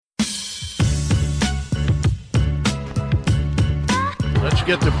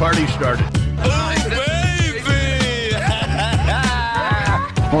Let's get the party started. Oh, baby!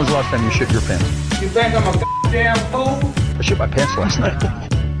 When was the last time you shit your pants? You think I'm a goddamn fool? I shit my pants last night.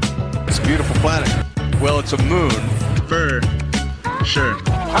 It's a beautiful planet. Well, it's a moon for sure.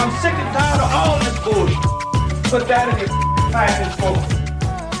 I'm sick and tired of all this bullshit. Put that in your pipe and smoke.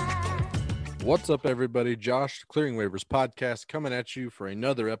 What's up, everybody? Josh, the Clearing Waivers Podcast, coming at you for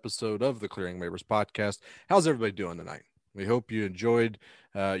another episode of the Clearing Waivers Podcast. How's everybody doing tonight? We hope you enjoyed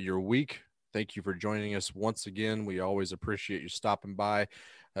your week. Thank you for joining us once again. We always appreciate you stopping by.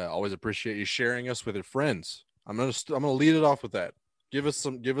 Always appreciate you sharing us with your friends. I'm gonna lead it off with that. Give us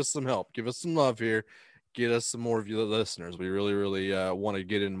some help. Give us some love here. Get us some more of you listeners. We really want to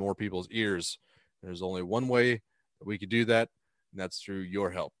get in more people's ears. There's only one way that we could do that, and that's through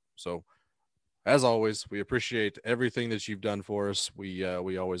your help. So, as always, we appreciate everything that you've done for us. We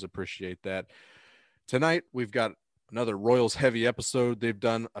always appreciate that. Tonight, we've got another Royals heavy episode. They've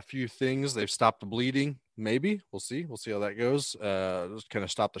done a few things. They've stopped the bleeding. Maybe. We'll see. We'll see how that goes. Just kind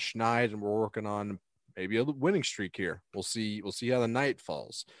of stop the schneid, and we're working on maybe a winning streak here. We'll see how the night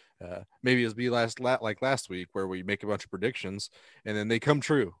falls. Maybe it'll be like last week where we make a bunch of predictions and then they come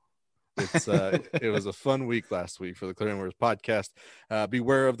true. It was a fun week last week for the Clearing Waivers Podcast.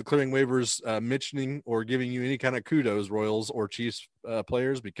 Beware of the Clearing Waivers mentioning or giving you any kind of kudos, Royals or Chiefs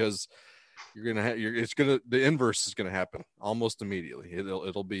players, because the inverse is gonna happen almost immediately.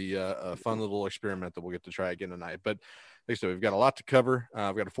 It'll be a fun little experiment that we'll get to try again tonight. But like I said, we've got a lot to cover.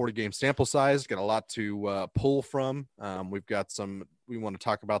 We've got a 40-game sample size. Got a lot to pull from. We want to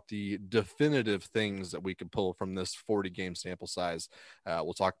talk about the definitive things that we can pull from this 40-game sample size.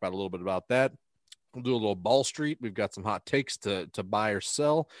 We'll talk about a little bit about that. We'll do a little ball street. We've got some hot takes to buy or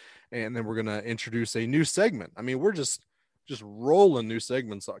sell, and then we're gonna introduce a new segment. I mean, we're just rolling new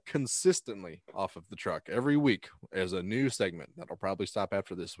segments consistently off of the truck every week as a new segment. That'll probably stop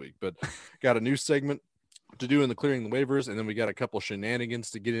after this week, but got a new segment to do in the Clearing the Waivers, and then we got a couple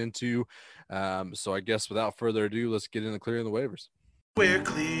shenanigans to get into. So I guess without further ado, let's get into Clearing the Waivers. We're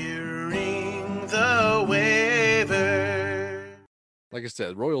clearing the waivers. Like I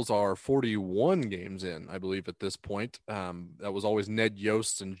said, Royals are 41 games in, I believe, at this point. That was always Ned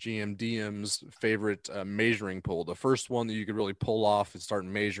Yost and GMDM's favorite measuring pull. The first one that you could really pull off and start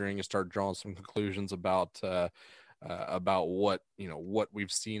measuring and start drawing some conclusions about what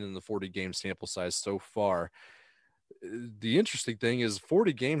we've seen in the 40-game sample size so far. The interesting thing is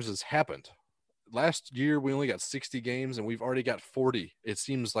 40 games has happened. Last year, we only got 60 games, and we've already got 40. It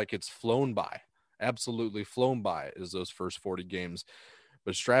seems like it's flown by. Absolutely flown by is those first 40 games.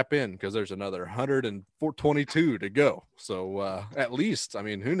 But strap in, because there's another 122 to go. So at least, I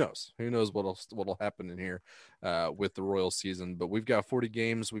mean, who knows? Who knows what'll happen in here with the Royal season? But we've got 40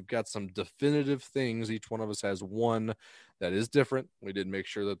 games. We've got some definitive things. Each one of us has one that is different. We did make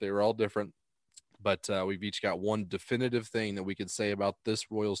sure that they were all different. But we've each got one definitive thing that we could say about this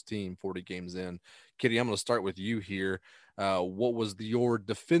Royals team 40 games in. Kitty, I'm going to start with you here. What was your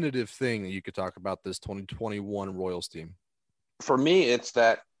definitive thing that you could talk about this 2021 Royals team? For me, it's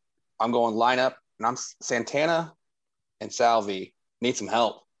that I'm going lineup, and Santana and Salvi need some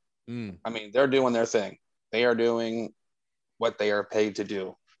help. I mean, they're doing their thing. They are doing what they are paid to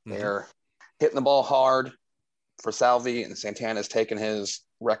do. They're hitting the ball hard for Salvi, and Santana's taking his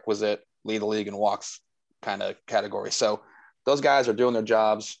requisite lead the league in walks kind of category. So those guys are doing their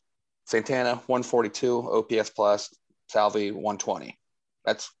jobs. Santana, 142 OPS plus, Salvi, 120.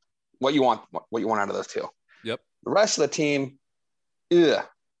 That's what you want out of those two. Yep. The rest of the team,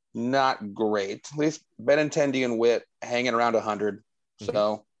 not great. At least Benintendi and Witt hanging around 100.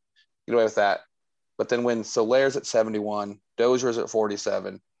 So get away with that. But then when Soler's at 71, Dozier's at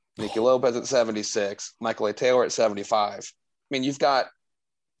 47, Nicky Lopez at 76, Michael A. Taylor at 75. I mean, you've got,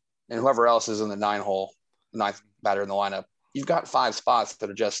 and whoever else is in the ninth batter in the lineup, you've got 5 spots that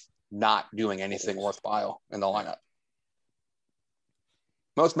are just not doing anything worthwhile in the lineup.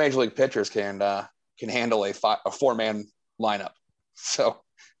 Most major league pitchers can handle a 4-man lineup. So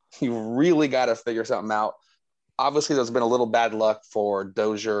you really got to figure something out. Obviously, there's been a little bad luck for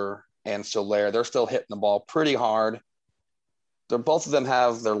Dozier and Soler. They're still hitting the ball pretty hard. Both of them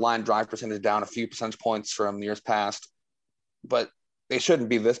have their line drive percentage down a few percentage points from years past, but they shouldn't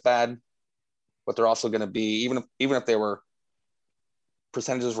be this bad. But they're also going to be, even if they were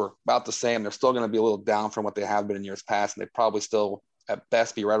percentages were about the same, they're still going to be a little down from what they have been in years past, and they probably still at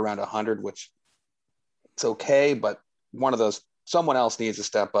best be right around 100, which it's okay. But someone else needs to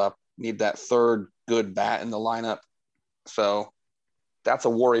step up, need that third good bat in the lineup. So that's a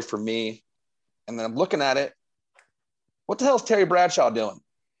worry for me. And then I'm looking at it. What the hell is Terry Bradshaw doing?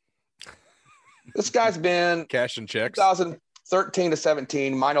 This guy's been cashing checks. 13 to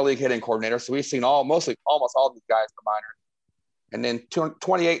 17 minor league hitting coordinator. So we've seen almost all these guys in the minors. And then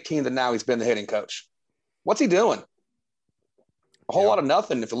 2018 to now, he's been the hitting coach. What's he doing? A whole lot of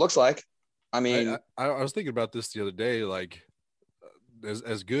nothing, if it looks like. I mean, I was thinking about this the other day. Like,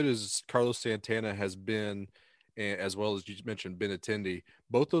 as good as Carlos Santana has been, as well as you mentioned Benintendi,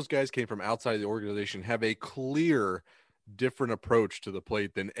 both those guys came from outside the organization, have a clear different approach to the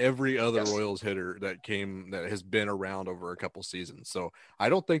plate than every other Royals hitter that has been around over a couple seasons. So I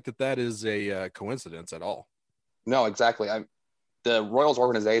don't think that is a coincidence at all. No, exactly. The Royals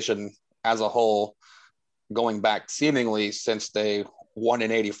organization as a whole, going back seemingly since they won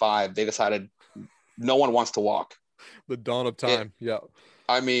in 85, they decided no one wants to walk. The dawn of time. Yeah.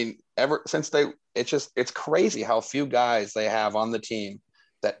 I mean, ever since it's crazy how few guys they have on the team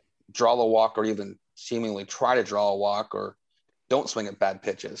that draw the walk or even seemingly try to draw a walk or don't swing at bad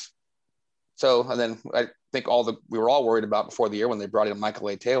pitches. So, and then I think we were all worried about before the year when they brought in Michael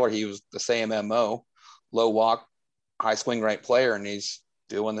A. Taylor. He was the same MO, low walk, high swing rate player, and he's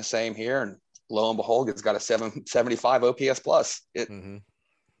doing the same here. And lo and behold, it's got a 775 OPS plus. I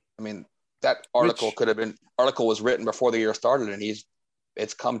mean, that article was written before the year started, and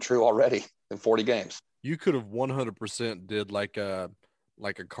it's come true already in 40 games. You could have 100% did like a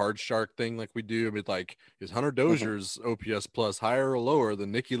card shark thing like we do. I mean, like, is Hunter Dozier's OPS plus higher or lower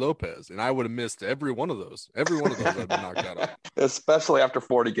than Nicky Lopez? And I would have missed every one of those. Every one of those I'd been knocked out of. Especially after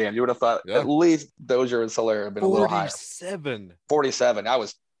 40 games. You would have thought at least Dozier and Soler have been a little higher. 47. I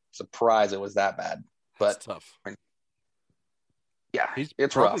was surprised it was that bad. But that's tough. I mean, yeah,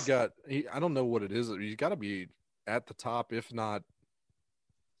 it's probably rough. I don't know what it is. He's got to be at the top, if not.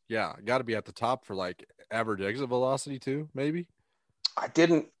 Yeah, got to be at the top for like average exit velocity too, maybe. I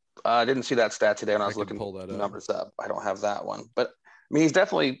didn't see that stat today when I was looking the numbers up. I don't have that one, but I mean, he's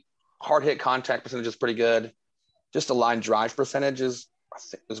definitely hard hit contact percentage is pretty good. Just the line drive percentage is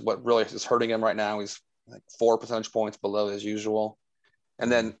what really is hurting him right now. He's like 4 percentage points below his usual.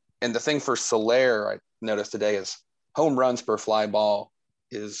 And the thing for Soler I noticed today is home runs per fly ball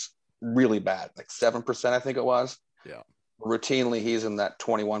is really bad, like 7%, I think it was. Yeah. Routinely, he's in that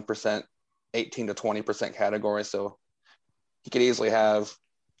 21%, 18 to 20% category. So he could easily have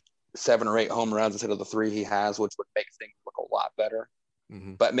 7 or 8 home runs instead of the 3 he has, which would make things look a lot better.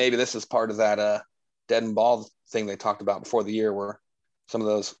 Mm-hmm. But maybe this is part of that dead and ball thing they talked about before the year, where some of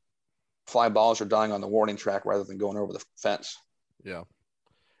those fly balls are dying on the warning track rather than going over the fence. Yeah.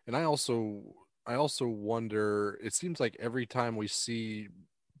 And I also wonder, it seems like every time we see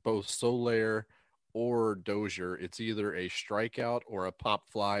both Soler or Dozier, it's either a strikeout or a pop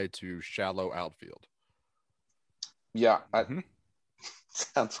fly to shallow outfield. Yeah.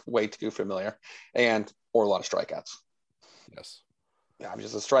 Sounds way too familiar. Or a lot of strikeouts. Yes. Yeah,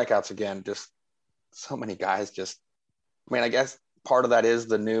 just the strikeouts again, just so many guys I guess part of that is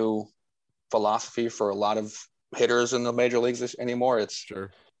the new philosophy for a lot of hitters in the major leagues anymore. It's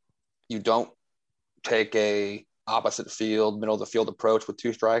sure you don't take a opposite field, middle of the field approach with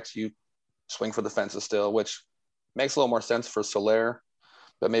 2 strikes. You swing for the fences still, which makes a little more sense for Soler,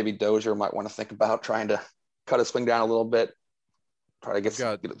 but maybe Dozier might want to think about trying to cut his swing down a little bit. Try to get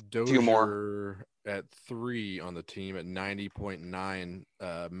a few more. At 3 on the team at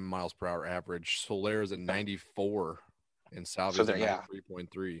 90.9 miles per hour average. Soler is at 94 and Salvia's at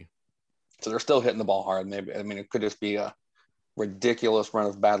 93.3. So they're still hitting the ball hard. Maybe, I mean, it could just be a ridiculous run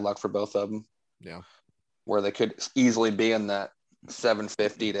of bad luck for both of them. Yeah. Where they could easily be in that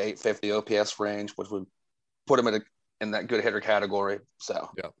 750 to 850 OPS range, which would put them in that good hitter category. So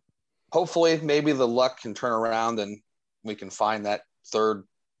yeah, hopefully maybe the luck can turn around and we can find that third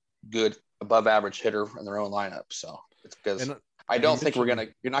good above average hitter in their own lineup. So it's because I don't think you're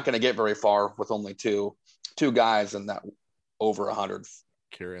not going to get very far with only two guys in that over 100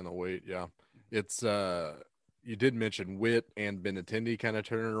 carrying the weight. Yeah. It's you did mention Witt and Benintendi kind of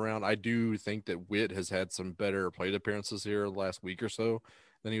turning around. I do think that Witt has had some better plate appearances here the last week or so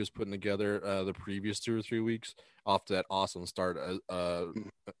than he was putting together the previous 2 or 3 weeks off that awesome start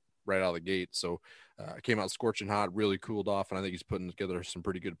right out of the gate. So came out scorching hot, really cooled off, and I think he's putting together some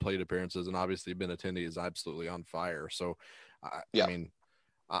pretty good plate appearances. And obviously Benintendi is absolutely on fire. So I mean,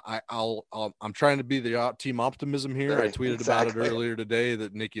 I'm trying to be the team optimism here. I tweeted about it earlier today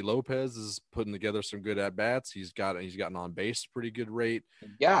that Nicky Lopez is putting together some good at bats. He's gotten on base pretty good rate.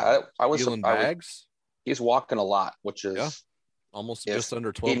 Yeah, I was stealing bags. He's walking a lot, which is almost just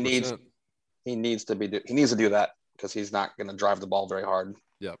under 12%. He needs to do that because he's not going to drive the ball very hard.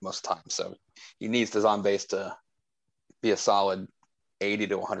 Yeah, most times. So he needs his on base to be a solid 80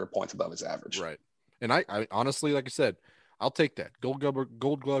 to 100 points above his average. Right. And I honestly, like I said, I'll take that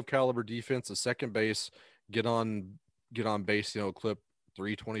gold glove caliber defense at second base, get on get on base, clip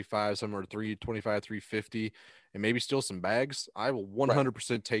 325, somewhere 325, 350, and maybe steal some bags, I will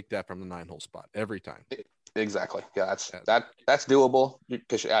 100% take that from the 9-hole spot every time. Exactly. Yeah, that's doable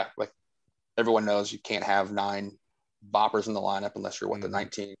because like everyone knows you can't have 9 boppers in the lineup unless you're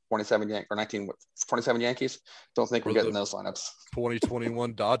the 27 Yankees. Don't think we're getting those lineups.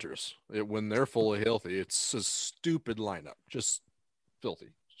 2021 Dodgers, when they're fully healthy, it's a stupid lineup, just filthy.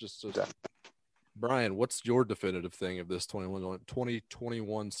 Just Brian, what's your definitive thing of this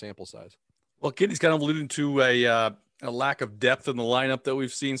 2021 sample size? Well, Kitty's kind of alluding to a lack of depth in the lineup that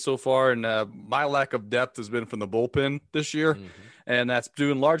we've seen so far, and my lack of depth has been from the bullpen this year, and that's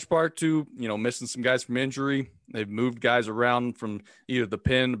due in large part to missing some guys from injury. They've moved guys around from either the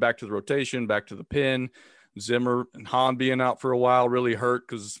pen back to the rotation, back to the pen. Zimmer and Hahn being out for a while really hurt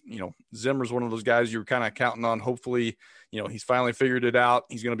because Zimmer's one of those guys you're kind of counting on. Hopefully, he's finally figured it out.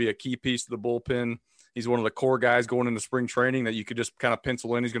 He's going to be a key piece to the bullpen. He's one of the core guys going into spring training that you could just kind of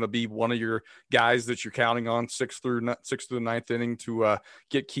pencil in. He's going to be one of your guys that you're counting on sixth through the ninth inning to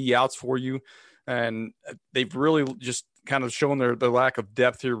get key outs for you. And they've really just kind of shown their lack of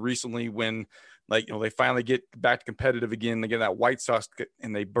depth here recently when, they finally get back to competitive again. They get that White Sox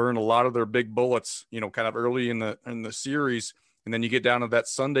and they burn a lot of their big bullets, kind of early in the series. And then you get down to that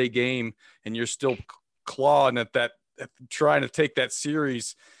Sunday game and you're still clawing at trying to take that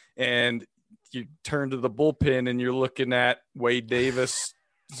series. And you turn to the bullpen and you're looking at Wade Davis,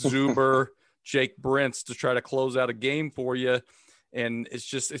 Zuber, Jake Brentz to try to close out a game for you. And it's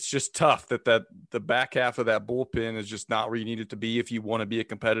just tough that the back half of that bullpen is just not where you need it to be if you want to be a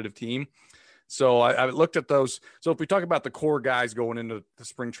competitive team. So I looked at those. So if we talk about the core guys going into the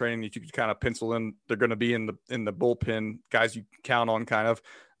spring training that you could kind of pencil in, they're going to be in the bullpen, guys you count on kind of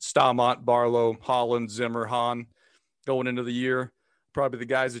Stamont, Barlow, Holland, Zimmer, Hahn going into the year. Probably the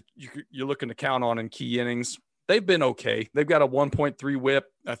guys that you're looking to count on in key innings. They've been okay. They've got a 1.3 whip,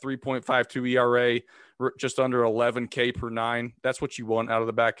 a 3.52 ERA, just under 11 K per 9. That's what you want out of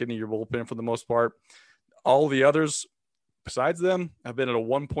the back end of your bullpen for the most part. All the others besides them have been at a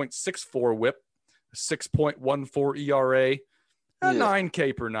 1.64 whip, a 6.14 ERA, a 9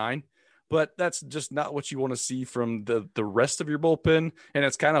 K per 9. But that's just not what you want to see from the rest of your bullpen. And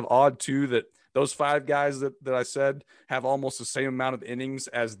it's kind of odd, too, that those 5 guys that I said have almost the same amount of innings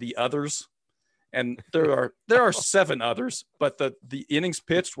as the others. And there are 7 others, but the innings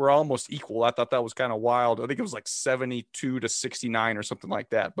pitched were almost equal. I thought that was kind of wild. I think it was like 72 to 69 or something like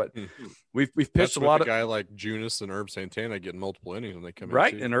that. But we've pitched a lot of guy like Junis and Herb Santana getting multiple innings when they come in.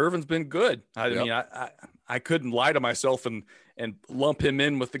 Right, and Irvin's been good. I mean, I couldn't lie to myself and lump him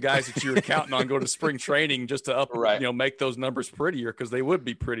in with the guys that you were counting on going to spring training just to make those numbers prettier, because they would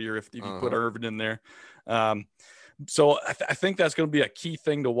be prettier if you put Irvin in there. So I think that's going to be a key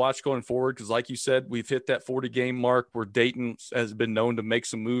thing to watch going forward, because like you said, we've hit that 40-game mark where Dayton has been known to make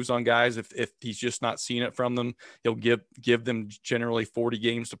some moves on guys. If he's just not seeing it from them, he'll give them generally 40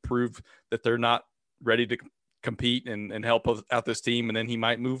 games to prove that they're not ready to compete and help out this team, and then he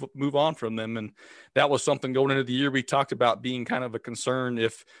might move on from them. And that was something going into the year we talked about being kind of a concern.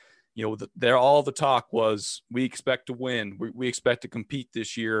 If all the talk was we expect to win, we expect to compete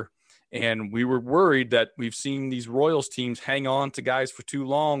this year. And we were worried that we've seen these Royals teams hang on to guys for too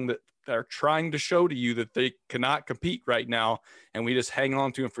long that are trying to show to you that they cannot compete right now. And we just hang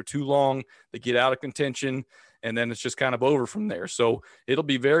on to them for too long. They get out of contention, and then it's just kind of over from there. So it'll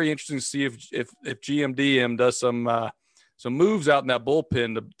be very interesting to see if GMDM does some moves out in that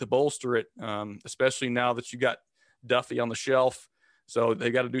bullpen to bolster it, especially now that you got Duffy on the shelf. So they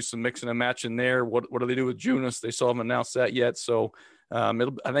got to do some mixing and matching there. What do they do with Junis? They still haven't announced that yet. So I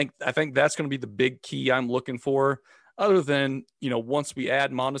think that's going to be the big key I'm looking for. Other than, once we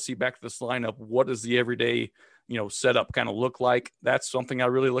add Mondesi back to this lineup, what does the everyday, setup kind of look like? That's something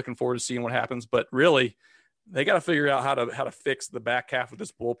I'm really looking forward to seeing what happens. But really, they got to figure out how to fix the back half of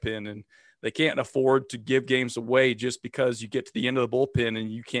this bullpen, and they can't afford to give games away just because you get to the end of the bullpen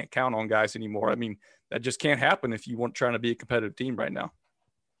and you can't count on guys anymore. I mean, that just can't happen if you want trying to be a competitive team right now.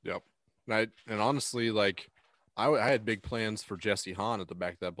 Yep. And honestly, I had big plans for Jesse Hahn at the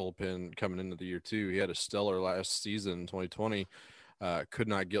back of that bullpen coming into the year too. He had a stellar last season in 2020, could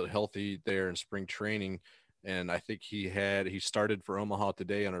not get healthy there in spring training. And I think he started for Omaha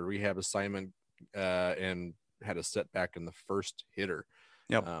today on a rehab assignment and had a setback in the first hitter.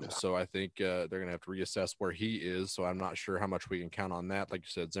 Yep. So I think they're going to have to reassess where he is. So I'm not sure how much we can count on that. Like you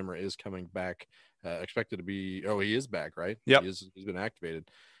said, Zimmer is coming back, expected to be, he is back, right? Yep. He's been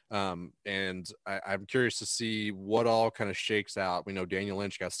activated. And I'm curious to see what all kind of shakes out. We know Daniel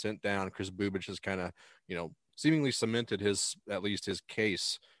Lynch got sent down. Chris Bubich has kind of, seemingly cemented at least his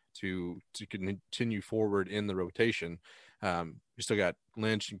case to continue forward in the rotation. We still got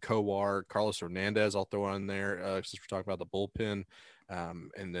Lynch and Kowar, Carlos Hernandez. I'll throw on there since we're talking about the bullpen.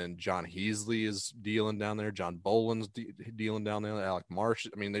 And then John Heasley is dealing down there. John Boland's dealing down there. Alec Marsh.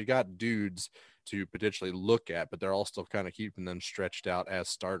 I mean, they got dudes to potentially look at, but they're all still kind of keeping them stretched out as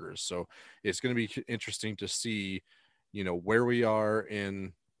starters. So it's going to be interesting to see, where we are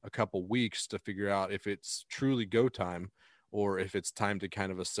in a couple weeks to figure out if it's truly go time or if it's time to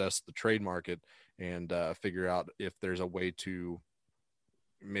kind of assess the trade market and figure out if there's a way to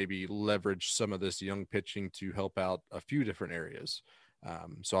maybe leverage some of this young pitching to help out a few different areas.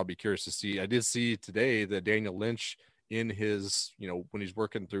 So I'll be curious to see. I did see today that Daniel Lynch in his, when he's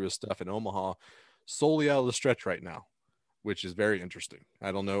working through his stuff in Omaha, solely out of the stretch right now, which is very interesting.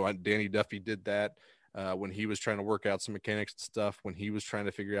 I don't know. Danny Duffy did that when he was trying to work out some mechanics and stuff, when he was trying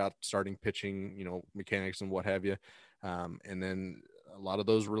to figure out starting pitching, mechanics and what have you. And then a lot of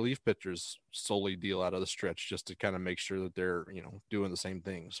those relief pitchers solely deal out of the stretch just to kind of make sure that they're, doing the same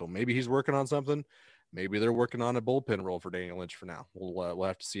thing. So maybe he's working on something. Maybe they're working on a bullpen role for Daniel Lynch for now. We'll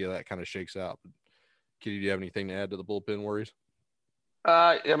have to see how that kind of shakes out. Kitty, do you have anything to add to the bullpen worries?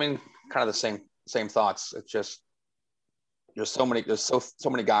 I mean, kind of the same thoughts. It's just there's so many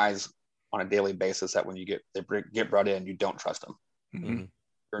guys on a daily basis that when you get brought in, you don't trust them. Mm-hmm.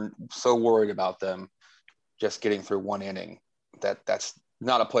 You're so worried about them just getting through one inning that's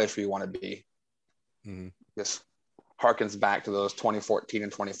not a place where you want to be. Mm-hmm. This harkens back to those 2014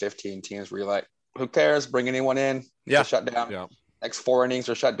 and 2015 teams where you're like, who cares? Bring anyone in. Yeah. Shut down. Yeah. Next 4 innings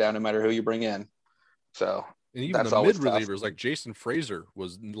are shut down no matter who you bring in. So and even that's the mid always relievers tough. like Jason Fraser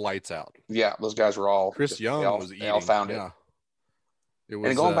was lights out. Yeah, those guys were all Chris Young was eating. They all found it. It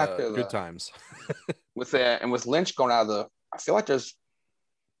was going back to good times. with Lynch going out of I feel like there's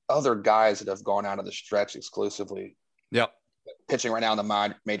other guys that have gone out of the stretch exclusively. Yep. Pitching right now in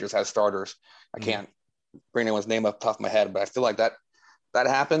the majors has starters. I can't bring anyone's name up top of my head, but I feel like that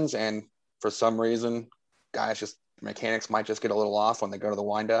happens. And for some reason, guys mechanics might just get a little off when they go to the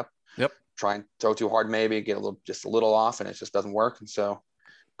windup. Yep. Try and throw too hard, maybe get just a little off, and it just doesn't work. And so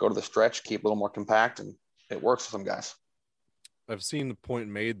go to the stretch, keep a little more compact, and it works for some guys. I've seen the point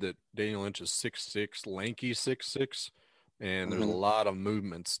made that Daniel Lynch is 6'6", lanky 6'6", and there's a lot of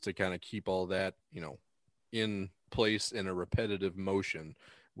movements to kind of keep all that, in place in a repetitive motion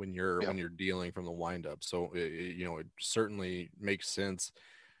when you're dealing from the windup. So it certainly makes sense.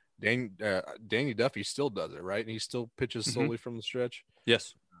 Danny Duffy still does it, right? And he still pitches solely from the stretch.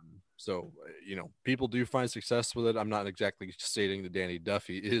 Yes. So, people do find success with it. I'm not exactly stating that Danny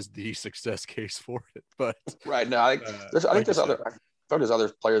Duffy is the success case for it, but right. No, I think there's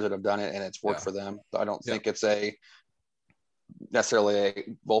other players that have done it and it's worked for them. I don't think it's necessarily a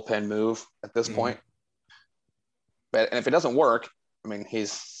bullpen move at this point. And if it doesn't work, I mean,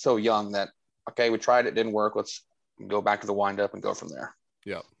 he's so young that, okay, we tried it, didn't work. Let's go back to the windup and go from there.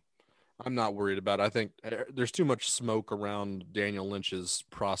 Yeah. I'm not worried about it. I think there's too much smoke around Daniel Lynch's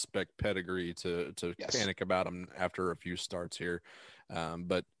prospect pedigree to panic about him after a few starts here.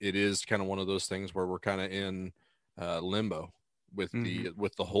 But it is kind of one of those things where we're kind of in limbo with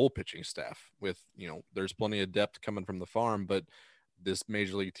the whole pitching staff. There's plenty of depth coming from the farm, but this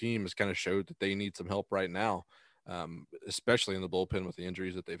major league team has kind of showed that they need some help right now. Especially in the bullpen with the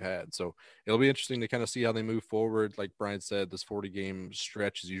injuries that they've had. So it'll be interesting to kind of see how they move forward. Like Brian said, this 40-game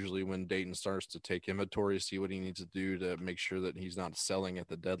stretch is usually when Dayton starts to take inventory, see what he needs to do to make sure that he's not selling at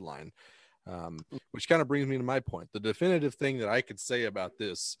the deadline. Which kind of brings me to my point. The definitive thing that I could say about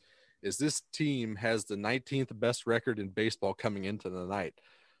this is this team has the 19th best record in baseball coming into the night.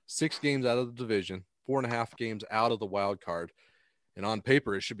 6 games out of the division, 4.5 games out of the wild card. And on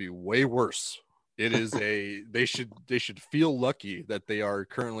paper, it should be way worse. It is they should feel lucky that they are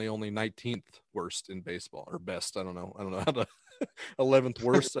currently only 19th worst in baseball, or best. I don't know how to 11th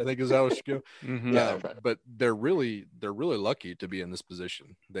worst, I think is how it should go. But they're really lucky to be in this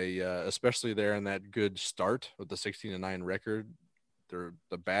position. They especially there in that good start with the 16-9 record.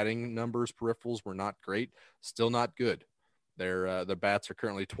 The batting numbers, peripherals were not great, still not good. The bats are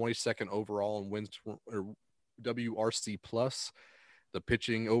currently 22nd overall in wins or WRC plus. The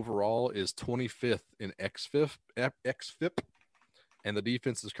pitching overall is 25th in xFIP, and the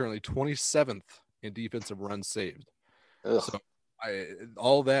defense is currently 27th in defensive runs saved. Ugh. So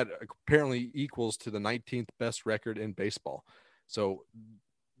all that apparently equals to the 19th best record in baseball. So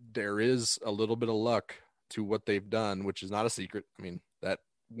there is a little bit of luck to what they've done, which is not a secret. I mean, that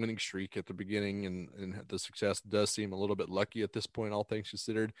winning streak at the beginning and the success does seem a little bit lucky at this point, all things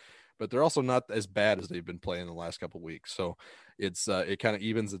considered, but they're also not as bad as they've been playing the last couple of weeks. So it's it kind of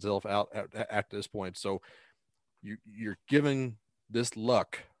evens itself out at this point. So you're giving this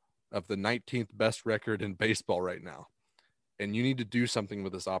luck of the 19th best record in baseball right now. And you need to do something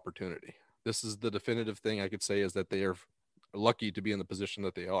with this opportunity. This is the definitive thing I could say, is that they are lucky to be in the position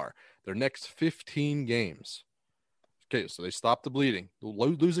that they are. Their next 15 games. Okay, so they stopped the bleeding. The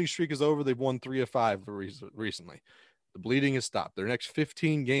losing streak is over. They've won 3 of 5 recently. The bleeding has stopped. Their next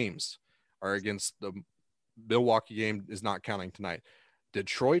 15 games are against the Milwaukee game is not counting tonight.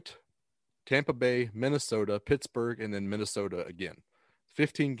 Detroit, Tampa Bay, Minnesota, Pittsburgh, and then Minnesota again.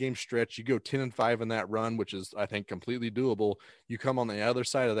 15-game stretch. You go 10-5 in that run, which is, I think, completely doable. You come on the other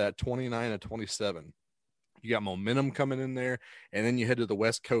side of that, 29-27. You got momentum coming in there, and then you head to the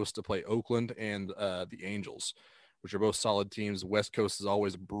West Coast to play Oakland and the Angels, which are both solid teams. The West Coast is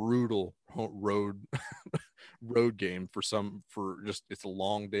always a brutal road game it's a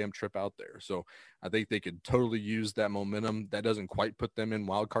long damn trip out there. So I think they could totally use that momentum. That doesn't quite put them in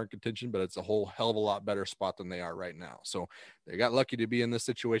wild card contention, but it's a whole hell of a lot better spot than they are right now. So they got lucky to be in this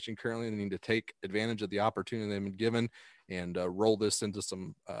situation currently. They need to take advantage of the opportunity they've been given and roll this into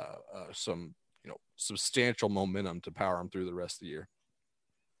some substantial momentum to power them through the rest of the year.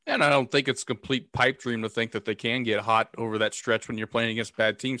 And I don't think it's a complete pipe dream to think that they can get hot over that stretch when you're playing against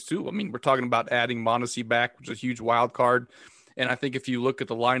bad teams too. I mean, we're talking about adding Mondesi back, which is a huge wild card. And I think if you look at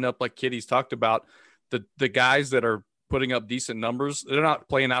the lineup, like Kitty's talked about, the guys that are putting up decent numbers, they're not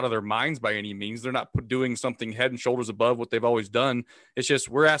playing out of their minds by any means. They're not doing something head and shoulders above what they've always done. It's just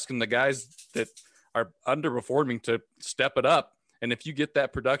we're asking the guys that are underperforming to step it up. And if you get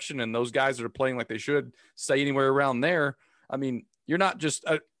that production and those guys that are playing like they should stay anywhere around there, I mean, you're not just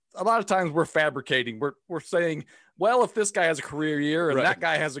a lot of times we're fabricating. We're saying, well, if this guy has a career year and that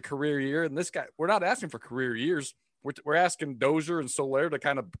guy has a career year and this guy, we're not asking for career years. We're asking Dozier and Soler to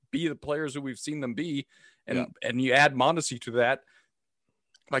kind of be the players who we've seen them be. And you add Mondesi to that.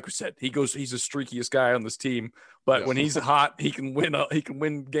 Like we said, he's the streakiest guy on this team, but when he's hot, he can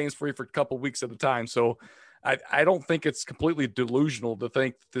win games for you for a couple of weeks at a time. So I don't think it's completely delusional to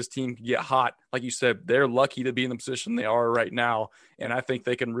think that this team can get hot. Like you said, they're lucky to be in the position they are right now. And I think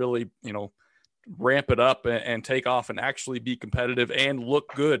they can really, ramp it up and take off and actually be competitive and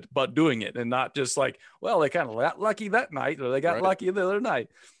look good, but doing it and not just like, well, they kind of got lucky that night or they got lucky the other night.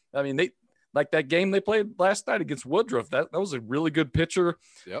 I mean, like that game they played last night against Woodruff, that was a really good pitcher.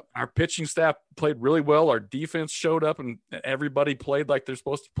 Yep. Our pitching staff played really well. Our defense showed up and everybody played like they're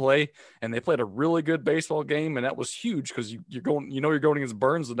supposed to play. And they played a really good baseball game. And that was huge because you're going against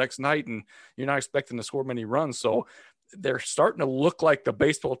Burns the next night and you're not expecting to score many runs. So they're starting to look like the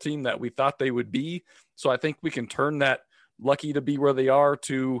baseball team that we thought they would be. So I think we can turn that lucky to be where they are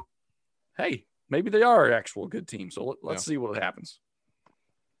to, hey, maybe they are an actual good team. So let's see what happens.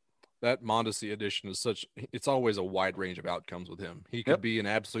 That Mondesi addition is it's always a wide range of outcomes with him. He could be an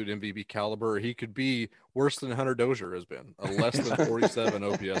absolute MVP caliber. Or he could be worse than Hunter Dozier has been, a less than 47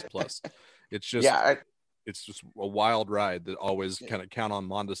 OPS plus. It's just, it's just a wild ride that always kind of count on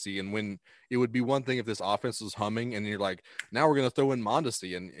Mondesi. And when it would be one thing if this offense was humming and you're like, now we're going to throw in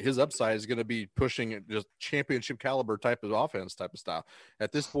Mondesi and his upside is going to be pushing just championship caliber type of offense type of style.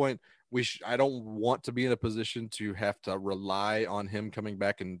 At this point, I don't want to be in a position to have to rely on him coming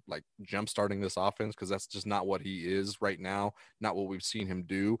back and like jump starting this offense, because that's just not what he is right now. Not what we've seen him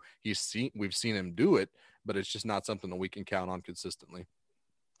do. We've seen him do it, but it's just not something that we can count on consistently.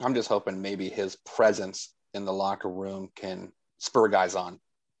 I'm just hoping maybe his presence in the locker room can spur guys on,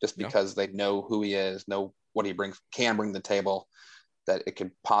 just because they know who he is, know what he can bring to the table, that it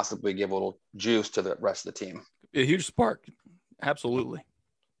could possibly give a little juice to the rest of the team. A huge spark. Absolutely.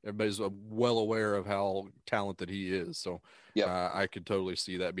 Everybody's well aware of how talented he is. So I could totally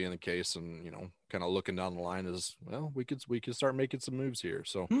see that being the case. And, kind of looking down the line as well, we could start making some moves here.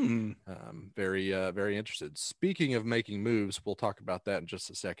 So very, very interested. Speaking of making moves, we'll talk about that in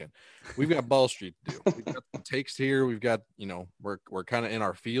just a second. We've got Ball Street to do. We've got some takes here. We've got, we're kind of in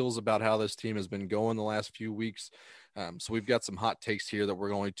our feels about how this team has been going the last few weeks. So we've got some hot takes here that we're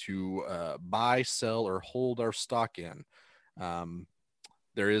going to buy, sell, or hold our stock in.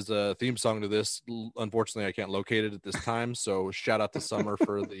 There is a theme song to this. Unfortunately, I can't locate it at this time. So shout out to Summer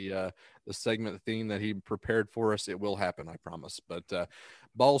for the segment theme that he prepared for us. It will happen, I promise. But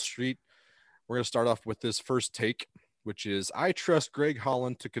Ball Street, we're going to start off with this first take, which is, I trust Greg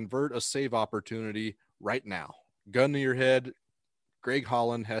Holland to convert a save opportunity right now. Gun to your head. Greg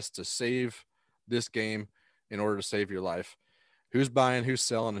Holland has to save this game in order to save your life. Who's buying, who's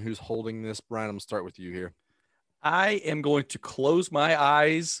selling, and who's holding this? Brian, I'm going to start with you here. I am going to close my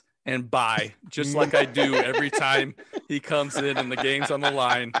eyes and buy, just like I do every time he comes in and the game's on the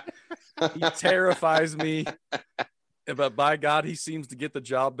line. He terrifies me, but by God, he seems to get the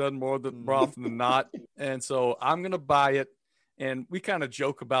job done more often than not. And so I'm going to buy it. And we kind of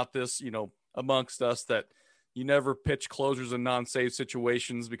joke about this, amongst us, that you never pitch closers in non-save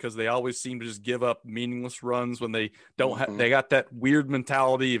situations because they always seem to just give up meaningless runs when they don't they got that weird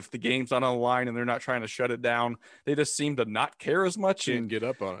mentality. If the game's not on the line and they're not trying to shut it down, they just seem to not care as much and and get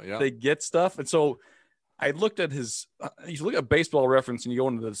up on it. Yeah. They get stuff. And so I looked at you look at Baseball Reference and you go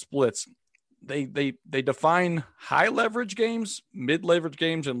into the splits. They define high leverage games, mid leverage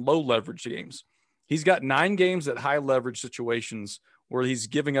games, and low leverage games. He's got 9 games at high leverage situations where he's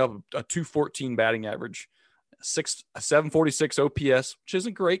giving up a 214 batting average, a 746 OPS, which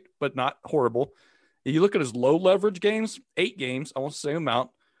isn't great, but not horrible. If you look at his low leverage games, 8 games, almost the same amount,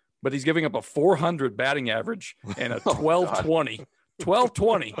 but he's giving up a 400 batting average and a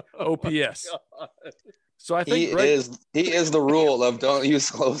 1220 OPS. So I think he is the rule of don't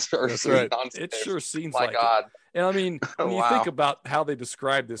use closers. That's right. It sure seems My like God. it. And I mean, when you Wow. think about how they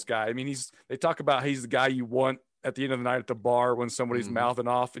describe this guy, I mean, they talk about he's the guy you want at the end of the night at the bar when somebody's mouthing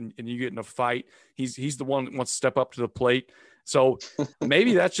off and you get in a fight. He's the one that wants to step up to the plate. So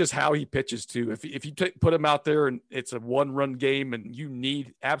maybe that's just how he pitches too. If you put him out there and it's a 1-run game and you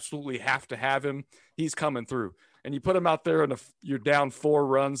absolutely have to have him, he's coming through. And you put him out there and you're down 4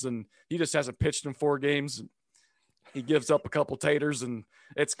 runs and he just hasn't pitched in 4 games. And he gives up a couple taters and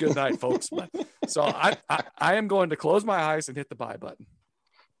it's good night, folks. So I am going to close my eyes and hit the buy button.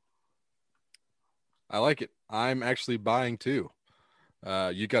 I like it. I'm actually buying too.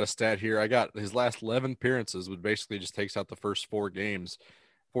 You got a stat here. I got his last 11 appearances, which basically just takes out the first 4 games.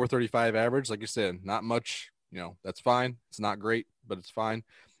 435 average, like you said, not much. That's fine. It's not great, but it's fine.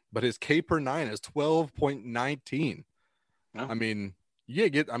 But his K per 9 is 12.19. Yeah.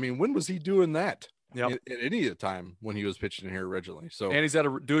 I mean, when was he doing that? Yep. At any time when he was pitching here originally. So And he's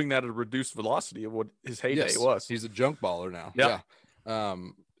doing that at a reduced velocity of what his heyday yes, was. He's a junk baller now. Yeah.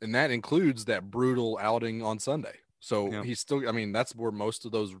 And that includes that brutal outing on Sunday. So he's still, that's where most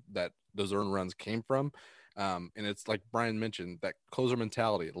of those earned runs came from. And it's like Brian mentioned, that closer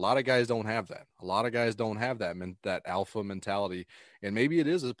mentality. A lot of guys don't have that. That alpha mentality. And maybe it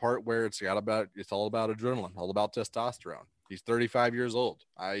is a part where it's all about adrenaline, all about testosterone. He's 35 years old.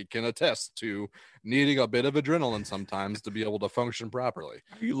 I can attest to needing a bit of adrenaline sometimes to be able to function properly.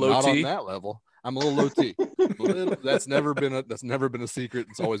 Are you low Not T? on that level. I'm a little low T. That's never been a secret.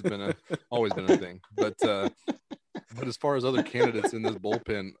 It's always been a thing. But as far as other candidates in this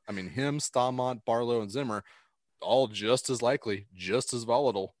bullpen, him, Stamont, Barlow, and Zimmer, all just as likely, just as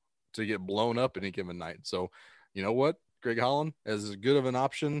volatile to get blown up any given night. So, you know what? Greg Holland, as good of an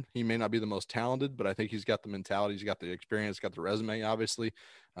option, he may not be the most talented, but I think he's got the mentality, he's got the experience, got the resume, obviously.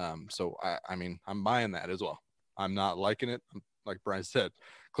 So I'm buying that as well. I'm not liking it. Like Brian said,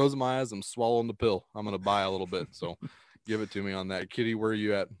 closing my eyes, I'm swallowing the pill. I'm going to buy a little bit. So give it to me on that. Kitty, where are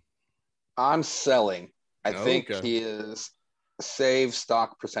you at? I'm selling. I think he is save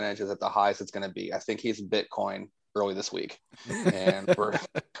stock percentages at the highest it's going to be. I think he's Bitcoin early this week, and we're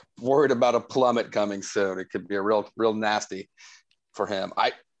worried about a plummet coming soon. It could be a real nasty for him.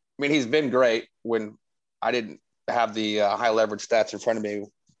 I mean, he's been great. When I didn't have the high leverage stats in front of me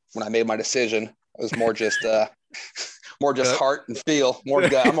when I made my decision, it was more just heart and feel. More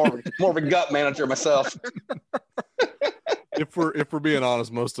gut. I'm more of a gut manager myself. If we're being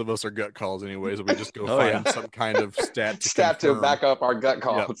honest, most of us are gut calls anyways. We just go find some kind of stat to back up our gut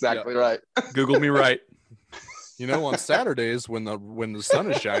call. Yep, right. Google me right. On Saturdays when the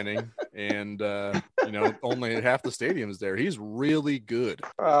sun is shining and only half the stadium is there, he's really good.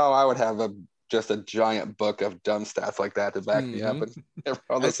 Oh, I would have just a giant book of dumb stats like that to back me up in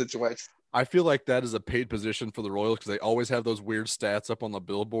all those situations. I feel like that is a paid position for the Royals because they always have those weird stats up on the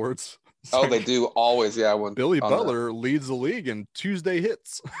billboards. They do always. Yeah, when Billy Butler leads the league in Tuesday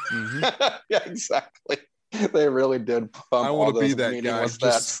hits. Yeah, exactly. They really did pump. I want to be that guy who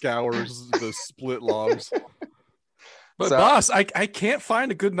just scours the split logs. But boss, I can't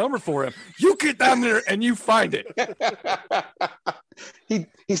find a good number for him. You get down there and you find it.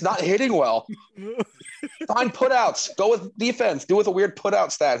 He's not hitting well. Find putouts. Go with defense. Do with a weird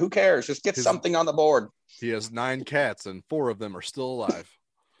putout stat. Who cares? Just get something on the board. He has 9 cats and 4 of them are still alive.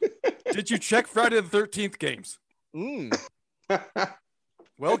 Did you check Friday the 13th games?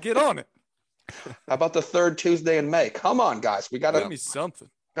 Well, get on it. How about the 3rd Tuesday in May? Come on, guys. We got Give me something.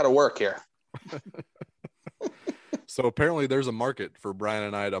 Got to work here. So apparently there's a market for Brian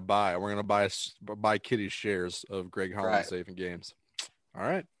and I to buy. We're going to buy Kitty's shares of Greg Holland saving games. All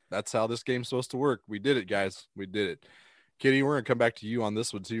right. That's how this game's supposed to work. We did it, guys. We did it. Kitty, we're going to come back to you on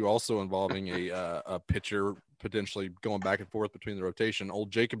this one too, also involving a pitcher potentially going back and forth between the rotation.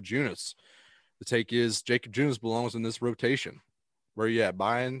 Old Jacob Junis. The take is Jacob Junis belongs in this rotation. Where are you at?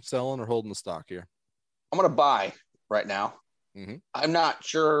 Buying, selling, or holding the stock here? I'm going to buy right now. Mm-hmm. I'm not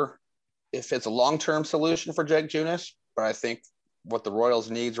sure if it's a long-term solution for Jake Junis, but I think what the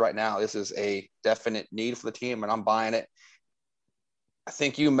Royals needs right now, this is a definite need for the team, and I'm buying it. I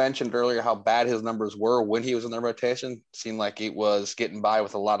think you mentioned earlier how bad his numbers were when he was in the rotation. Seemed like he was getting by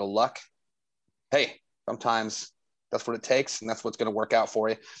with a lot of luck. Hey, sometimes that's what it takes, and that's what's going to work out for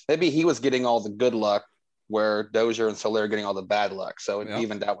you. Maybe he was getting all the good luck where Dozier and Soler are getting all the bad luck. So it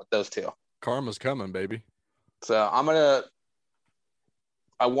evened out with those two. Karma's coming, baby. So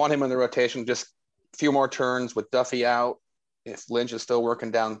I want him in the rotation, just a few more turns with Duffy out. If Lynch is still working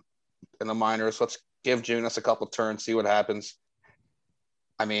down in the minors, let's give Junis a couple of turns, see what happens.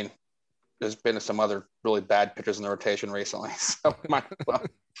 I mean, there's been some other really bad pitchers in the rotation recently. So might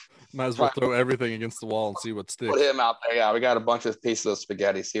as well throw everything against the wall and see what sticks. Put him out there. Yeah, we got a bunch of pieces of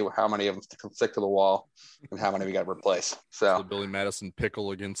spaghetti. See how many of them stick to the wall and how many we got to replace. So the Billy Madison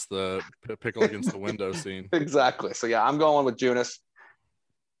pickle against the window scene. Exactly. So yeah, I'm going with Junis,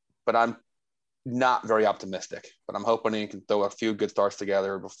 but I'm not very optimistic. But I'm hoping he can throw a few good starts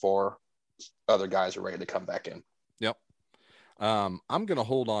together before other guys are ready to come back in. Yep. I'm going to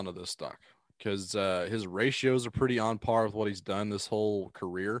hold on to this stock because his ratios are pretty on par with what he's done this whole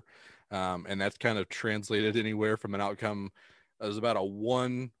career. And that's kind of translated anywhere from an outcome. There's about a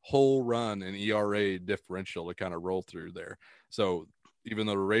 1 whole run in ERA differential to kind of roll through there. So even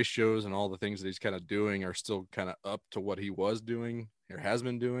though the ratios and all the things that he's kind of doing are still kind of up to what he was doing or has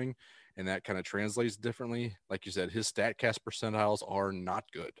been doing, and that kind of translates differently. Like you said, his StatCast percentiles are not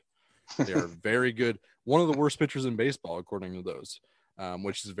good. They are very good. One of the worst pitchers in baseball, according to those,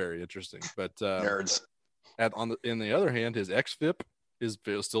 which is very interesting. But nerds. In the other hand, his xFIP is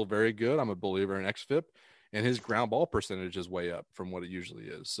still very good. I'm a believer in xFIP, and his ground ball percentage is way up from what it usually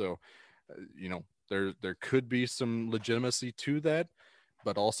is. So, there could be some legitimacy to that,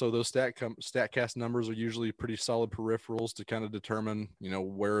 but also those StatCast numbers are usually pretty solid peripherals to kind of determine,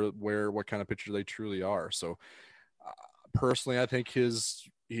 what kind of pitcher they truly are. So, personally, I think he's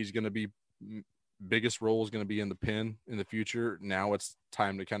going to be biggest role is going to be in the pen in the future. Now it's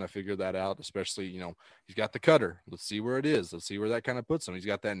time to kind of figure that out, especially, he's got the cutter. Let's see where it is. Let's see where that kind of puts him. He's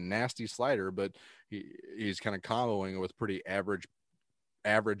got that nasty slider, but he's kind of comboing with pretty average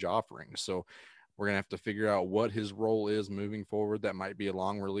offerings. So we're going to have to figure out what his role is moving forward. That might be a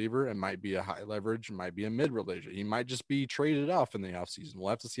long reliever. It might be a high leverage. It might be a mid reliever. He might just be traded off in the offseason. We'll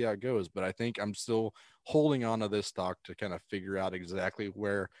have to see how it goes, but I think I'm still holding on to this stock to kind of figure out exactly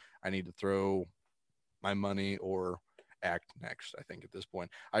where I need to throw my money or act next. I think at this point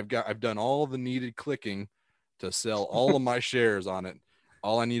I've done all the needed clicking to sell all of my shares on it.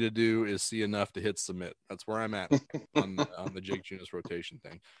 All I need to do is see enough to hit submit. That's where I'm at on the Jake Junis rotation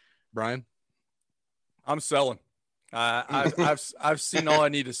thing. Brian? I'm selling. I've seen all I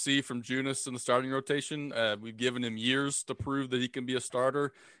need to see from Junis in the starting rotation. We've given him years to prove that he can be a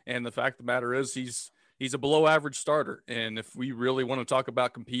starter, and the fact of the matter is he's a below average starter. And if we really want to talk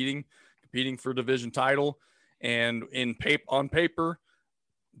about competing for division title, and on paper,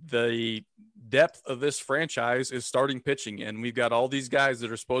 the depth of this franchise is starting pitching, and we've got all these guys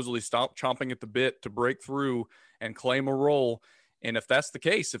that are supposedly chomping at the bit to break through and claim a role. And if that's the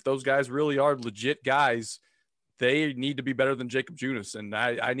case, if those guys really are legit guys, they need to be better than Jacob Junis. And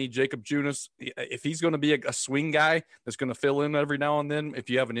I need Jacob Junis. If he's going to be a swing guy that's going to fill in every now and then,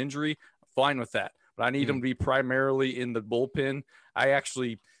 if you have an injury, fine with that. But I need him to be primarily in the bullpen. I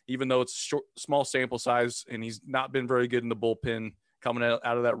actually, even though it's small sample size and he's not been very good in the bullpen coming out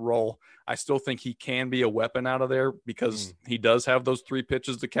of that role, I still think he can be a weapon out of there because he does have those 3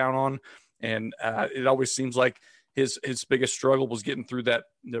 pitches to count on. And it always seems like his biggest struggle was getting through that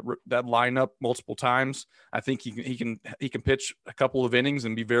lineup multiple times. I think he can pitch a couple of innings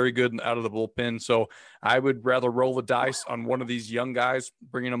and be very good out of the bullpen. So I would rather roll the dice on one of these young guys,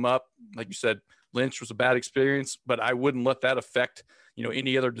 bringing them up. Like you said, Lynch was a bad experience, but I wouldn't let that affect,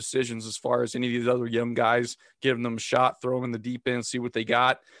 any other decisions as far as any of these other young guys, giving them a shot, throw them in the deep end, see what they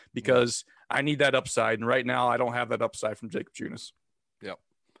got, because I need that upside. And right now I don't have that upside from Jacob Junis. Yep.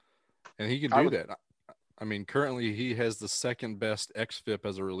 And he can do that. I mean, currently he has the second best xFIP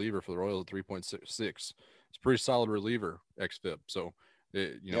as a reliever for the Royals at 3.66. It's a pretty solid reliever xFIP. So,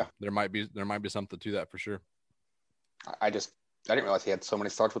 there might be something to that for sure. I didn't realize he had so many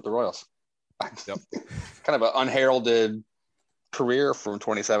starts with the Royals. Yep. Kind of an unheralded career from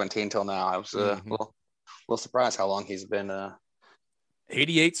 2017 till now. I was a little surprised how long he's been.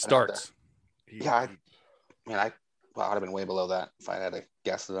 88 starts. Yeah, I would have been way below that if I had to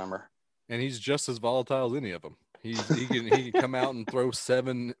guess the number. And he's just as volatile as any of them. He can come out and throw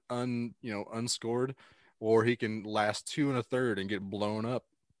 7 unscored, or he can last 2 1/3 and get blown up.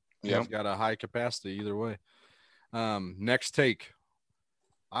 He's got a high capacity either way. Next take.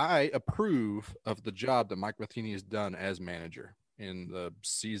 I approve of the job that Mike Matheny has done as manager in the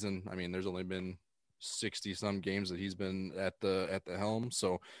season. I mean, there's only been 60 some games that he's been at the helm.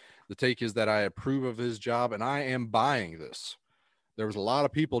 So the take is that I approve of his job, and I am buying this. There was a lot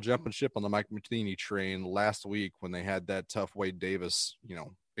of people jumping ship on the Mike Matheny train last week when they had that tough Wade Davis,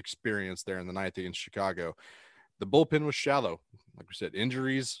 experience there in the ninth against Chicago. The bullpen was shallow. Like we said,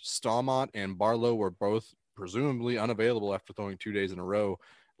 injuries, Stallmont and Barlow were both presumably unavailable after throwing 2 days in a row.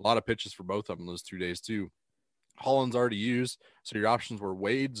 A lot of pitches for both of them those 2 days too. Holland's already used, so your options were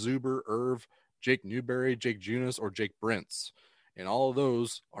Wade, Zuber, Irv, Jake Newberry, Jake Junis, or Jake Brentz. And all of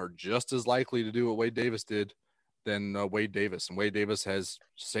those are just as likely to do what Wade Davis did than Wade Davis. And Wade Davis has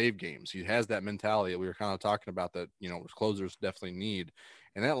save games. He has that mentality that we were kind of talking about that, closers definitely need.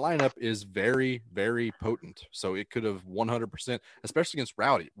 And that lineup is very, very potent. So it could have 100%, especially against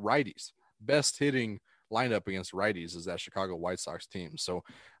righties. Best hitting lineup against righties is that Chicago White Sox team. So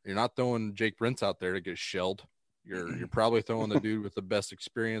you're not throwing Jake Brentz out there to get shelled. You're probably throwing the dude with the best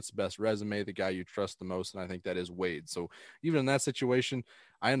experience, best resume, the guy you trust the most, and I think that is Wade. So even in that situation,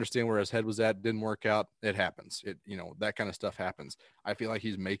 I understand where his head was at. Didn't work out. It happens. That kind of stuff happens. I feel like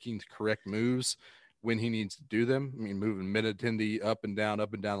he's making the correct moves when he needs to do them. I mean, moving Benintendi up and down the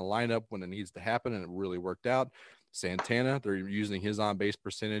lineup when it needs to happen, and it really worked out. Santana, they're using his on-base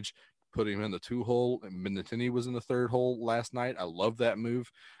percentage, putting him in the 2-hole, and Benintendi was in the 3rd hole last night. I love that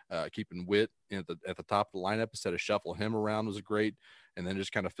move. Keeping Witt at the top of the lineup instead of shuffle him around was great, and then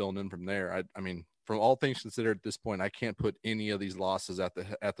just kind of filling in from there. I mean, from all things considered at this point, I can't put any of these losses at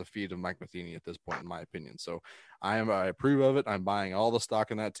the feet of Mike Matheny at this point, in my opinion. So I approve of it. I'm buying all the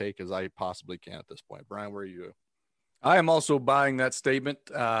stock in that take as I possibly can at this point. Brian, where are you? I am also buying that statement.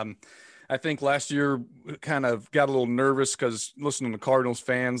 I think last year kind of got a little nervous because listening to Cardinals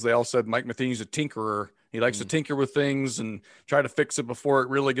fans, they all said Mike Matheny's a tinkerer. He likes to tinker with things and try to fix it before it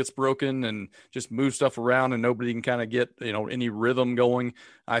really gets broken and just move stuff around and nobody can kind of get, any rhythm going.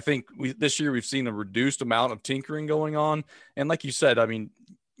 I think this year we've seen a reduced amount of tinkering going on. And like you said, I mean,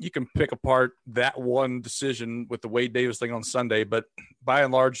 you can pick apart that one decision with the Wade Davis thing on Sunday, but by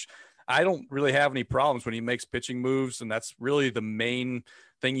and large, I don't really have any problems when he makes pitching moves. And that's really the main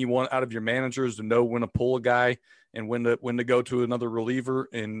thing you want out of your manager is to know when to pull a guy and when to go to another reliever.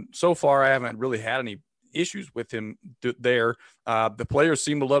 And so far, I haven't really had any issues with him there. The players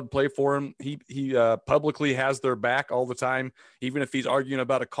seem to love to play for him. He publicly has their back all the time, even if he's arguing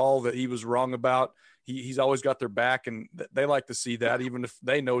about a call that he was wrong about. He's always got their back, and they like to see that, even if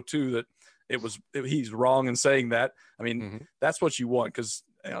they know too that he's wrong in saying that. I mean, that's what you want because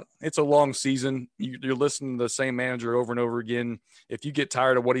it's a long season. You're listening to the same manager over and over again. If you get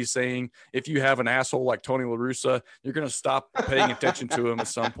tired of what he's saying, if you have an asshole like Tony La Russa, you're going to stop paying attention to him at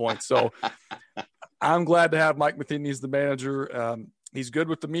some point. So I'm glad to have Mike Matheny as the manager. He's good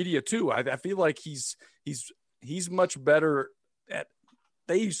with the media too. I feel like he's much better at.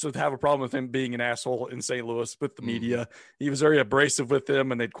 They used to have a problem with him being an asshole in St. Louis with the media. He was very abrasive with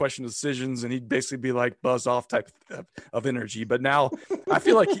them, and they'd question decisions, and he'd basically be like buzz off type of energy. But now I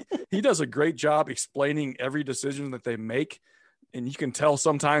feel like he does a great job explaining every decision that they make, and you can tell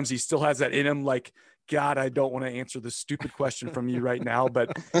sometimes he still has that in him, like, God, I don't want to answer this stupid question from you right now,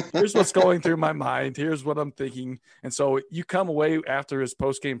 but here's what's going through my mind. Here's what I'm thinking. And so you come away after his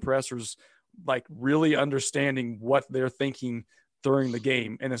post-game pressers, like really understanding what they're thinking during the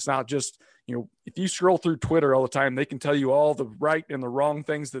game. And it's not just, if you scroll through Twitter all the time, they can tell you all the right and the wrong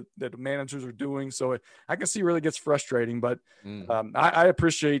things that the managers are doing. So I can see it really gets frustrating, but I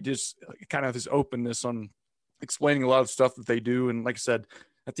appreciate just kind of his openness on explaining a lot of stuff that they do. And like I said,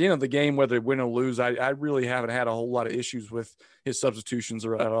 at the end of the game, whether they win or lose, I really haven't had a whole lot of issues with his substitutions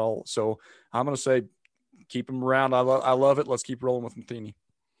or at all. So I'm going to say, keep him around. I love it. Let's keep rolling with Matheny.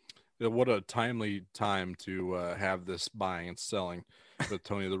 What a timely time to have this buying and selling with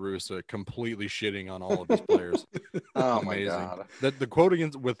Tony La Russa completely shitting on all of his players. Oh my God. The quote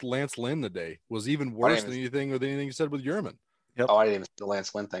with Lance Lynn today was even worse than anything you said with Yerman. Yep. Oh, I didn't even see the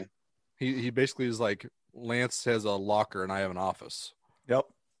Lance Lynn thing. He basically is like, Lance has a locker and I have an office. Yep.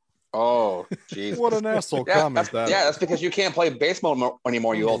 Oh, jeez. What an asshole comment that. Yeah, that's because you can't play baseball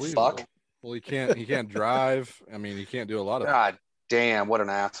anymore, you old fuck. Well, he can't drive. I mean, he can't do a lot of God damn, what an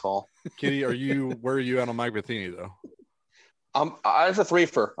asshole. Kitty, where are you at on Mike Matheny though? It's a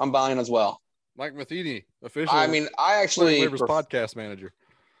 3-fer. I'm buying as well. Mike Matheny, official. I mean, I actually podcast manager.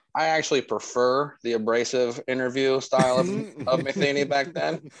 I actually prefer the abrasive interview style of Matheny back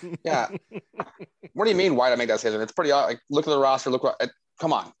then. Yeah. What do you mean? Why did I make that decision? It's pretty like, look at the roster.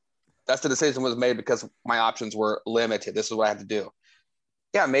 Come on. That's the decision was made because my options were limited. This is what I had to do.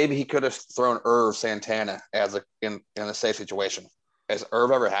 yeah, maybe he could have thrown Irv Santana as in a safe situation. Has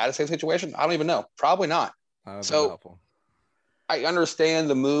Irv ever had a safe situation? I don't even know. Probably not. So I understand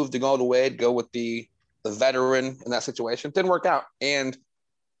the move to go to Wade, go with the veteran in that situation. It didn't work out. And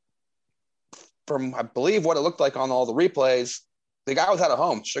from, I believe, what it looked like on all the replays, the guy was out of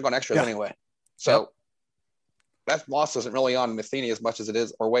home. Should have gone extras anyway. So that loss isn't really on Matheny as much as it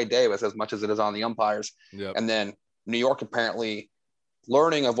is, or Wade Davis as much as it is on the umpires. Yep. And then New York apparently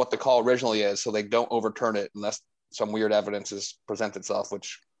learning of what the call originally is, so they don't overturn it unless some weird evidence is present itself,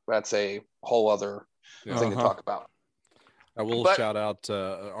 which that's a whole other thing to talk about. I will shout out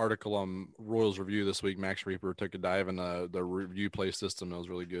an article on Royals Review this week. Max Reaper took a dive in the review play system. That was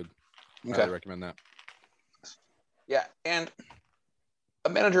really good. I recommend that. Yeah, and a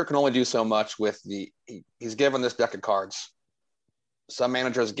manager can only do so much with he's given this deck of cards. Some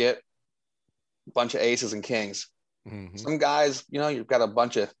managers get a bunch of aces and kings. Mm-hmm. Some guys, you've got a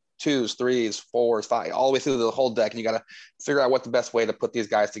bunch of 2s, 3s, 4s, 5, all the way through the whole deck, and you got to figure out what the best way to put these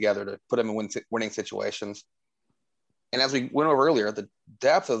guys together to put them in winning situations. And as we went over earlier, the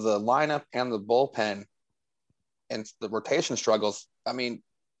depth of the lineup and the bullpen and the rotation struggles, I mean,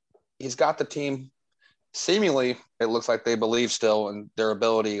 he's got the team seemingly, it looks like they believe still in their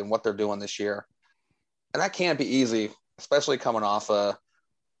ability and what they're doing this year. And that can't be easy, especially coming off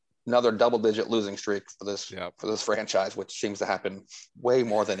another double-digit losing streak for this franchise, which seems to happen way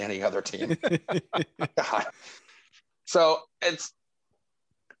more than any other team. God. So there's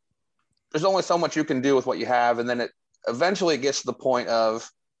only so much you can do with what you have, and then it eventually gets to the point of,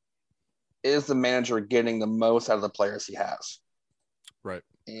 is the manager getting the most out of the players he has? Right.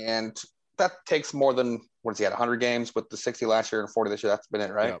 And that takes more than, what has he had, 100 games with the 60 last year and 40 this year? That's been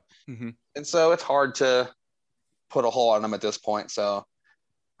it, right? Yep. Mm-hmm. And so it's hard to put a hole on him at this point. So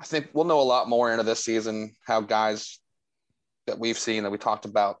I think we'll know a lot more into this season, how guys that we've seen, that we talked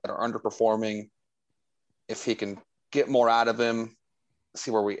about, that are underperforming, if he can get more out of him,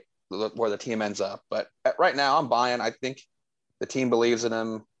 see where the team ends up. But right now I'm buying. I think the team believes in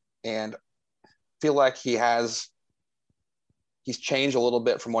him, and feel like he's changed a little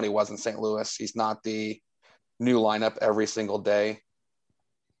bit from what he was in St. Louis. He's not the new lineup every single day.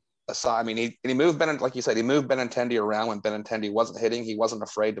 I mean, he moved like you said, he moved Benintendi around when Benintendi wasn't hitting. He wasn't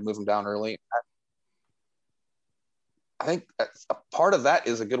afraid to move him down early. I think a part of that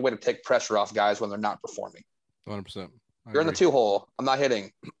is a good way to take pressure off guys when they're not performing. 100%. You're in the 2-hole. I'm not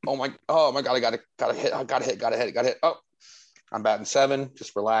hitting. Oh my God! I gotta hit. I gotta hit. Oh, I'm batting 7.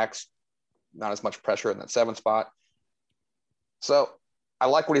 Just relax. Not as much pressure in that 7 spot. So I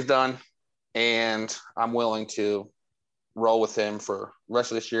like what he's done, and I'm willing to roll with him for the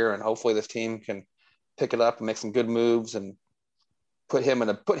rest of this year, and hopefully this team can pick it up and make some good moves and put him in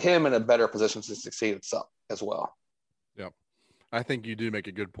a better position to succeed itself as well. Yep. I think you do make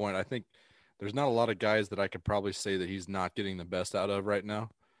a good point. I think there's not a lot of guys that I could probably say that he's not getting the best out of right now.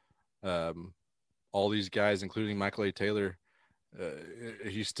 All these guys, including Michael A. Taylor,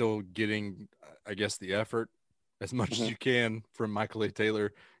 he's still getting, I guess, the effort as much as you can from Michael A.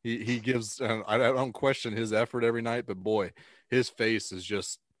 Taylor. He gives, I don't question his effort every night, but boy, his face is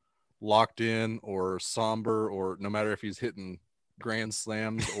just locked in or somber, or no matter if he's hitting grand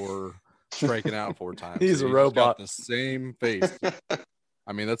slams or striking out 4 times. He's a robot. Got the same face.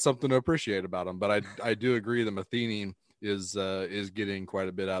 I mean, that's something to appreciate about him, but I do agree that Matheny is getting quite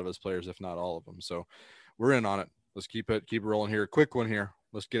a bit out of his players, if not all of them. So we're in on it. Let's keep it rolling here. Quick one here.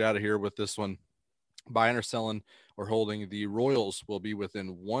 Let's get out of here with this one. Buying or selling or holding, the Royals will be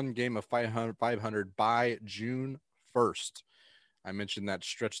within 1 game of 500 by June 1st. I mentioned that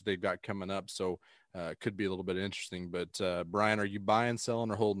stretch that they've got coming up, so it could be a little bit interesting. But Brian, are you buying,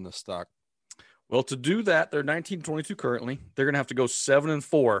 selling, or holding the stock? Well, to do that, they're 19-22 currently. They're going to have to go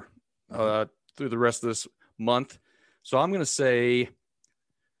 7-4 through the rest of this month. So I'm going to say,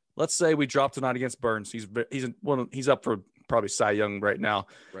 let's say we drop tonight against Burns. He's up for probably Cy Young right now.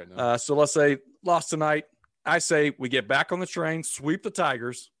 So let's say lost tonight. I say we get back on the train, sweep the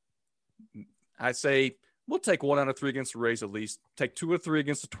Tigers. I say we'll take 1 out of 3 against the Rays at least. Take 2 or 3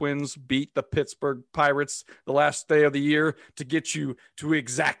 against the Twins. Beat the Pittsburgh Pirates the last day of the year to get you to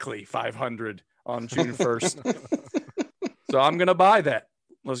exactly 500 on June 1st. So I'm going to buy that.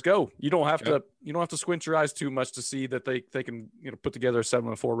 Let's go. You don't have to squint your eyes too much to see that they can put together a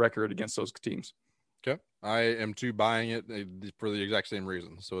 7-4 record against those teams. Okay. I am too buying it for the exact same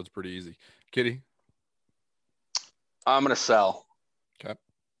reason. So it's pretty easy. Kitty? I'm going to sell. Okay.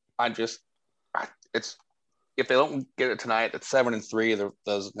 If they don't get it tonight, it's 7-3,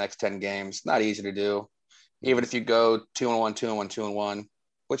 those next 10 games. Not easy to do. Even if you go 2-1, 2-1, 2-1,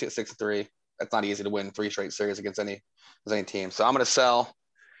 which is 6-3, it's not easy to win 3 straight series against any team. So I'm going to sell.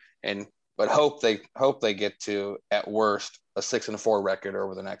 but hope they get to, at worst, a 6-4 record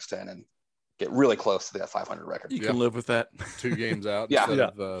over the next 10 and get really close to that 500 record. You can live with that. 2 games out Yeah.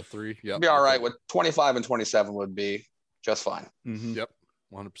 instead of 3. Yeah, Be all right with 25-27 would be just fine. Mm-hmm. Yep,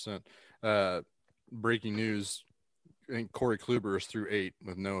 100%. Breaking news: I think Corey Kluber is through 8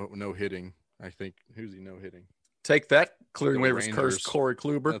 with no hitting. I think who's he no hitting? Take that, clearing The waivers Rangers. curse, Corey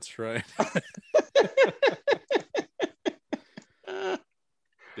Kluber. That's right.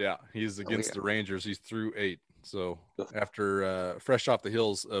 Yeah, he's against the Rangers. He's through 8. So after fresh off the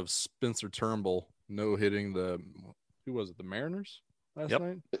heels of Spencer Turnbull no hitting the Mariners last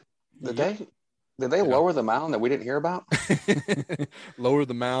night. Did they lower the mound that we didn't hear about? Lower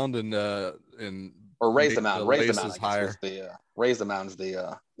the mound and or raise the mound. Raise the mound. Higher. Raise the mound is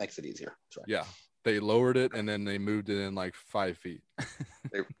the makes it easier. Sorry. Yeah, they lowered it and then they moved it in like 5 feet.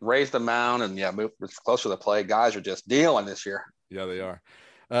 They raised the mound and moved closer to the plate. Guys are just dealing this year. Yeah, they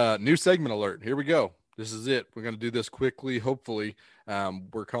are. New segment alert. Here we go. This is it. We're going to do this quickly. Hopefully,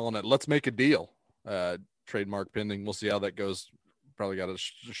 we're calling it "Let's Make a Deal." Trademark pending. We'll see how that goes. Probably got to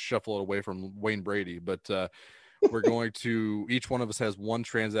shuffle it away from Wayne Brady, but we're going to. Each one of us has one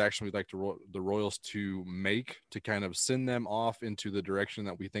transaction we'd like the Royals to make to kind of send them off into the direction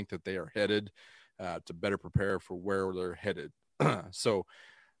that we think that they are headed, to better prepare for where they're headed. So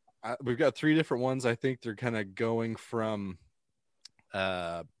we've got 3 different ones. I think they're kind of going from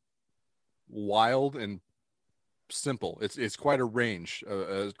wild and simple. It's quite a range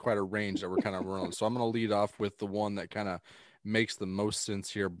that we're kind of running. So I'm going to lead off with the one that kind of makes the most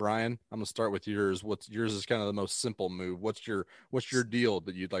sense here. Brian, I'm going to start with yours. Yours is kind of the most simple move. What's your deal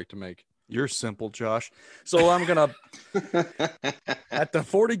that you'd like to make? You're simple, Josh. So I'm gonna at the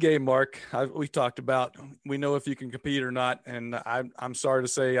 40 game mark. We talked about, we know if you can compete or not, and I'm sorry to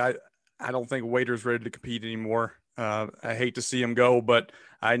say I don't think Waiter's ready to compete anymore. I hate to see him go, but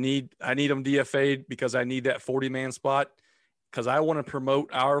I need him DFA'd because I need that 40-man spot, because I want to promote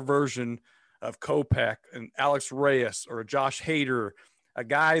our version of Kopech and Alex Reyes or Josh Hader, a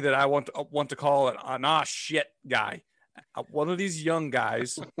guy that I want to call an shit guy. One of these young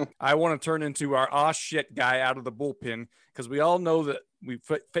guys, I want to turn into our shit guy out of the bullpen, because we all know that we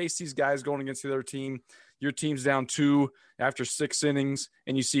face these guys going against the other team. Your team's down 2 after 6 innings,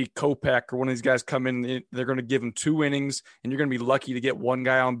 and you see Kopech or one of these guys come in, they're going to give him 2 innings, and you're going to be lucky to get one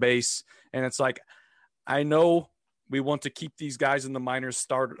guy on base. And it's like, I know we want to keep these guys in the minors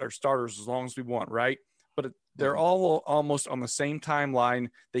starters as long as we want, right? But they're all almost on the same timeline.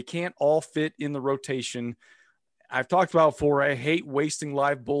 They can't all fit in the rotation. I've talked about before, I hate wasting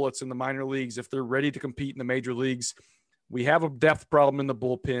live bullets in the minor leagues if they're ready to compete in the major leagues. We have a depth problem in the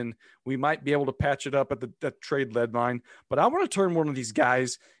bullpen. We might be able to patch it up at the trade deadline, but I want to turn one of these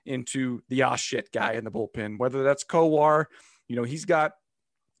guys into the shit guy in the bullpen, whether that's Kowar. He's got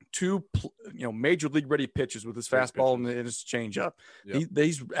 2 major league ready pitches with his fastball and his changeup. Yep.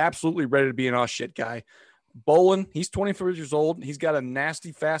 He's absolutely ready to be an shit guy. Bolin, he's 24 years old. He's got a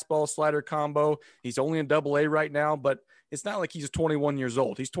nasty fastball slider combo. He's only in AA right now, but it's not like he's 21 years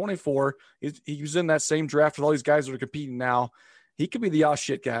old. He's 24. He was in that same draft with all these guys that are competing now. He could be the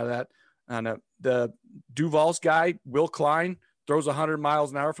shit guy of that. And the Duval's guy, Will Klein, throws 100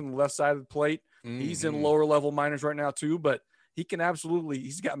 miles an hour from the left side of the plate. Mm-hmm. He's in lower level minors right now too, but he can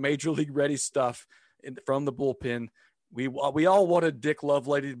he's got major league ready stuff from the bullpen. We all wanted Dick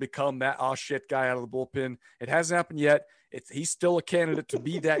Lovelady to become that shit guy out of the bullpen. It hasn't happened yet. He's still a candidate to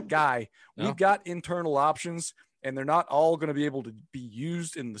be that guy. No. We've got internal options, and they're not all going to be able to be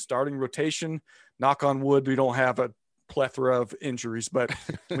used in the starting rotation. Knock on wood, we don't have a plethora of injuries. But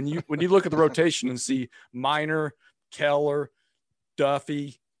when you look at the rotation and see Minor, Keller,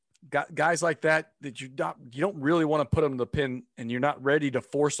 Duffy, guys like that you don't really want to put them in the pin, and you're not ready to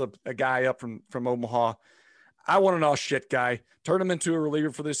force a guy up from Omaha. I want an shit guy. Turn him into a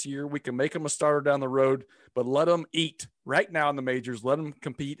reliever for this year. We can make him a starter down the road, but let him eat right now in the majors. Let him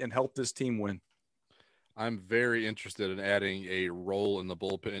compete and help this team win. I'm very interested in adding a role in the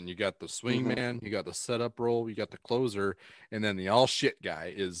bullpen. You got the swing man, you got the setup role, you got the closer, and then the all shit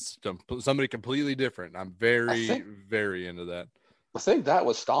guy is somebody completely different. I'm very, very into that. I think that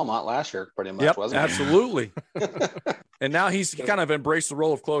was Stallmont last year, pretty much, wasn't it? Absolutely. And now he's kind of embraced the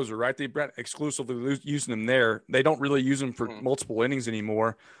role of closer, right? They've been exclusively using him there. They don't really use him for multiple innings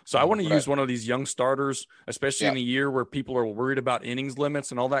anymore. So I want to use one of these young starters, especially in a year where people are worried about innings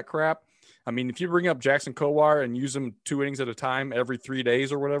limits and all that crap. I mean, if you bring up Jackson Kowar and use him 2 innings at a time every 3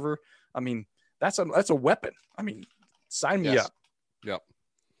 days or whatever, I mean, that's a weapon. I mean, sign me up. Yep.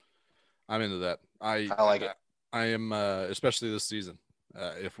 I'm into that. I like it. I am, especially this season.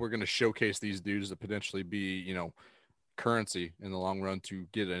 If we're going to showcase these dudes to potentially be, currency in the long run to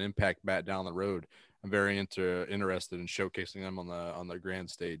get an impact bat down the road. I'm very interested in showcasing them on the grand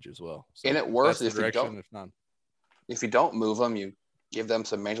stage as well. So and it works if you don't move them, you give them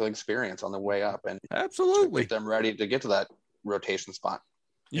some major league experience on the way up, and absolutely get them ready to get to that rotation spot.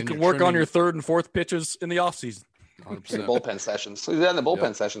 You can work on your third and fourth pitches in the off season. 100%. Bullpen sessions. So then the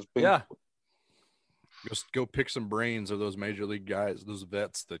bullpen sessions. Yeah. Just go pick some brains of those major league guys, those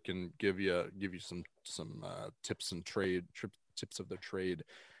vets that can give you some tips and tips of their trade.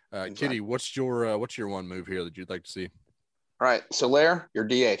 Exactly. Kitty, what's your one move here that you'd like to see? All right, Soler, your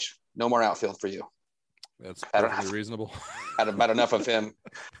DH. No more outfield for you. That's perfectly reasonable. Had about enough of him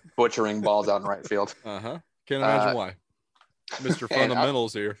butchering balls out in right field. Can't imagine why. Mr.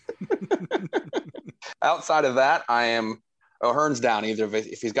 Fundamentals here. Outside of that, O'Hearn's down. Either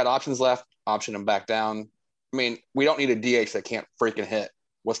if he's got options left, option him back down. I mean, we don't need a DH that can't freaking hit.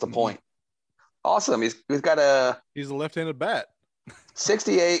 What's the point? Awesome. He's got he's a left-handed bat.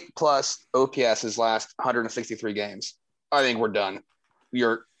 68 plus OPS his last 163 games. I think we're done.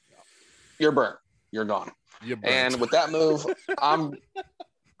 You're burnt. You're gone. And with that move,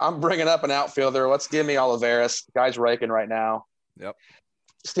 I'm bringing up an outfielder. Let's give me Olivares. Guy's raking right now. Yep.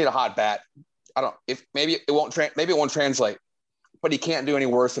 Just need a hot bat. Maybe it won't translate, but he can't do any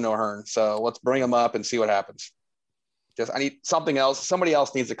worse than O'Hearn. So let's bring him up and see what happens. I need something else. Somebody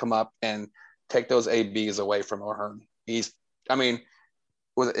else needs to come up and take those ABs away from O'Hearn. It's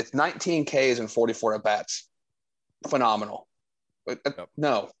 19 Ks and 44 at bats. Phenomenal.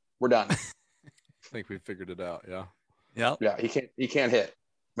 No, we're done. I think we figured it out. Yeah. Yeah. He can't hit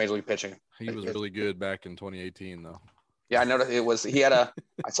major league pitching. He was really good back in 2018 though. Yeah, I noticed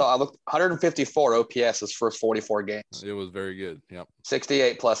I looked 154 OPS his first 44 games. It was very good. Yep.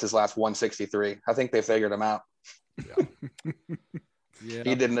 68 plus his last 163. I think they figured him out. Yeah. Yeah.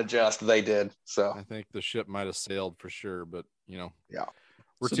 He didn't adjust. They did. So I think the ship might have sailed for sure, but yeah.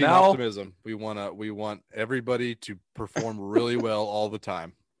 We're team optimism. We want everybody to perform really well all the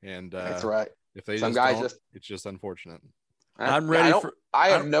time. And that's right. If they don't, it's just unfortunate. I'm ready I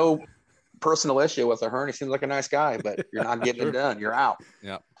have no personal issue with O'Hearn. He seems like a nice guy, but you're not getting it done. You're out.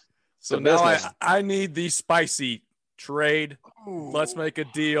 Yeah. So now I need the spicy trade. Ooh. Let's make a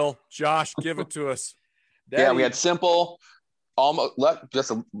deal. Josh, give it to us. Daddy. Yeah, we had simple, almost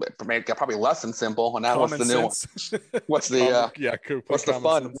probably less than simple. And now what's the new one? What's the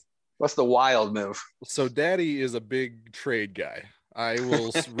fun? Sense. What's the wild move? So Daddy is a big trade guy. I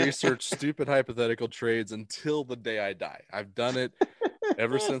will research stupid hypothetical trades until the day I die. I've done it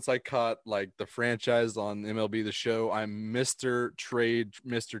ever since I caught the franchise on MLB The Show. I'm Mr. Trade,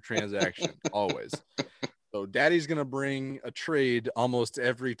 Mr. Transaction, always. So Daddy's going to bring a trade almost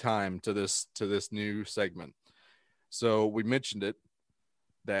every time to this new segment. So we mentioned it,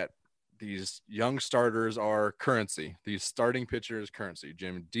 that these young starters are currency. These starting pitchers currency.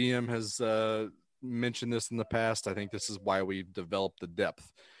 Jim Diem has mentioned this in the past. I think this is why we developed the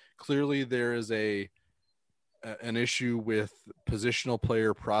depth. Clearly there is an issue with positional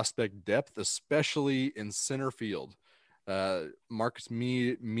player prospect depth, especially in center field. Marcus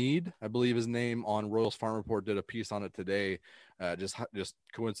Mead, I believe his name, on Royals Farm Report did a piece on it today. Just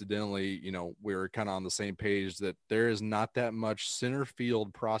coincidentally, we're kind of on the same page that there is not that much center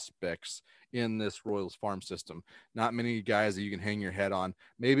field prospects in this Royals farm system. Not many guys that you can hang your head on.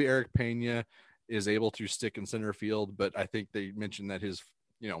 Maybe Eric Pena is able to stick in center field, but I think they mentioned that his,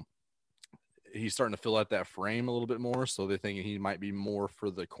 he's starting to fill out that frame a little bit more. So they're thinking he might be more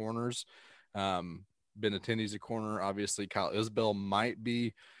for the corners. Benintendi's a corner. Obviously, Kyle Isbell might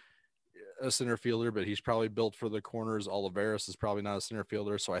be a center fielder, but he's probably built for the corners. Olivares is probably not a center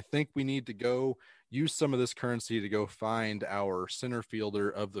fielder. So I think we need to go use some of this currency to go find our center fielder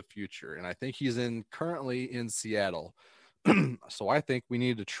of the future. And I think he's currently in Seattle. So I think we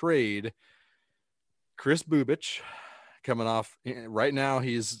need to trade Chris Bubic, coming off right now.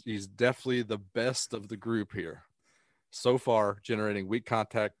 He's definitely the best of the group here so far, generating weak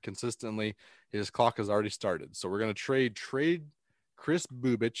contact consistently. His clock has already started. So we're going to trade Chris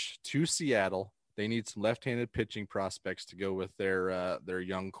Bubic to Seattle. They need some left-handed pitching prospects to go with their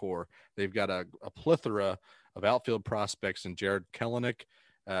young core. They've got a plethora of outfield prospects, and Jared Kelenic,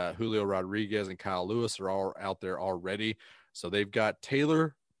 Julio Rodriguez, and Kyle Lewis are all out there already. So they've got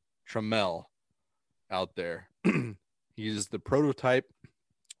Taylor Trammell out there. He's the prototype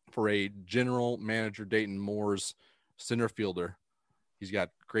for a general manager Dayton Moore's center fielder. He's got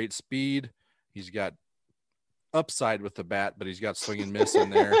great speed. He's got upside with the bat, but he's got swing and miss in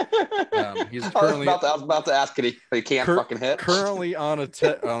there. He's currently I was about to ask it. He can't fucking hit. Currently on a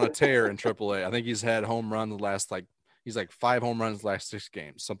tear in AAA. I think he's had home run the last He's like 5 home runs last 6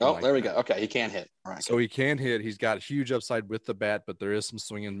 games. Something Oh, like there we that. go. Okay, he can hit. All right. So he can hit. He's got huge upside with the bat, but there is some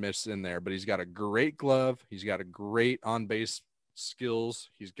swing and miss in there. But he's got a great glove. He's got a great on base skills.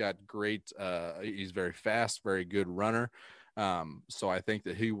 He's got great. He's very fast, very good runner. So I think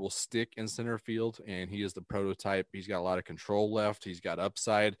that he will stick in center field, and he is the prototype. He's got a lot of control left. He's got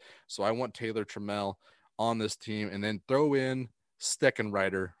upside. So I want Taylor Trammell on this team, and then throw in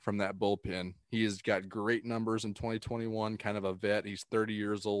Steckenrider from that bullpen. He has got great numbers in 2021, kind of a vet. He's 30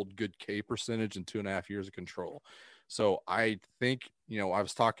 years old, good K percentage, and 2.5 years of control. So I think, I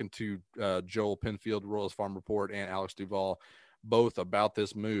was talking to Joel Penfield, Royals Farm Report, and Alex Duvall, both about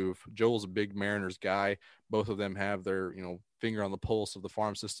this move. Joel's a big Mariners guy. Both of them have their, finger on the pulse of the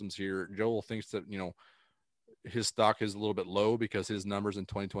farm systems here. Joel thinks that, his stock is a little bit low because his numbers in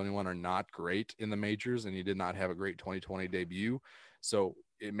 2021 are not great in the majors, and he did not have a great 2020 debut. So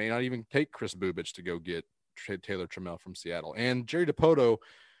it may not even take Chris Bubich to go get Taylor Trammell from Seattle. And Jerry DiPoto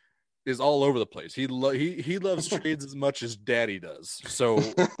is all over the place. He loves trades as much as Daddy does. So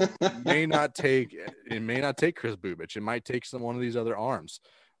it may not take Chris Bubich. It might take one of these other arms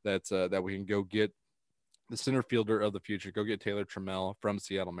that we can go get the center fielder of the future. Go get Taylor Trammell from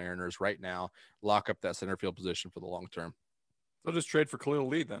Seattle Mariners right now. Lock up that center field position for the long term. They'll just trade for Khalil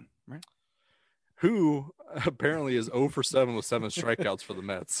Lee then, right? Who apparently is 0 for 7 with 7 strikeouts for the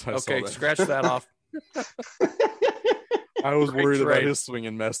Mets. Okay, scratch that off. I was worried about his swing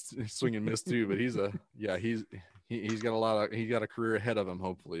and miss too, but he's got a career ahead of him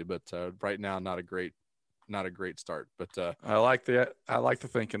hopefully, but right now not a great start. But I like the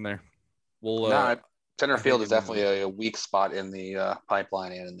thinking there. Well, center field is definitely a weak spot in the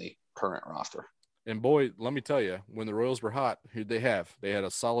pipeline and in the current roster. And boy, let me tell you, when the Royals were hot, who'd they have? They had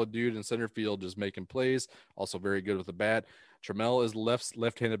a solid dude in center field just making plays, also very good with the bat. Trammell is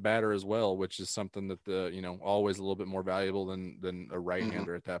left-handed batter as well, which is something that always a little bit more valuable than a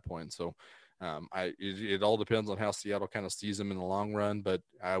right-hander at that point. So it all depends on how Seattle kind of sees him in the long run, but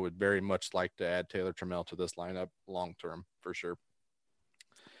I would very much like to add Taylor Trammell to this lineup long term for sure.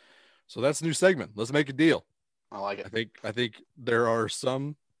 So that's a new segment. Let's make a deal. I like it. I think there are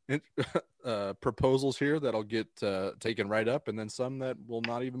some proposals here that'll get taken right up, and then some that will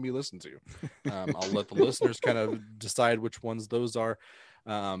not even be listened to. I'll let the listeners kind of decide which ones those are,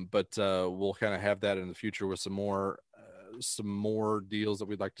 but we'll kind of have that in the future with some more deals that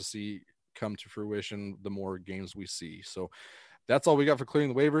we'd like to see come to fruition the more games we see. So that's all we got for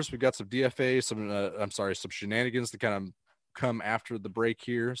clearing the waivers. We got some DFA, some shenanigans to kind of come after the break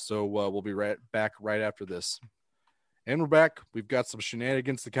here. So we'll be back right after this. And we're back. We've got some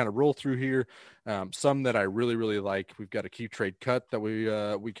shenanigans to kind of roll through here. Some that I really, really like. We've got a keep trade cut that we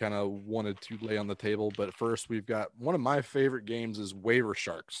kind of wanted to lay on the table. But first, we've got one of my favorite games is Waiver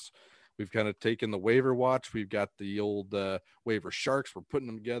Sharks. We've kind of taken the waiver watch. We've got the old Waiver Sharks. We're putting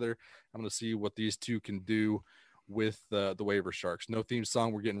them together. I'm going to see what these two can do with the Waiver Sharks. No theme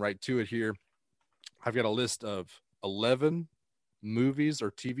song. We're getting right to it here. I've got a list of 11 movies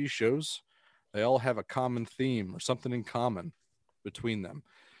or TV shows. They all have a common theme or something in common between them.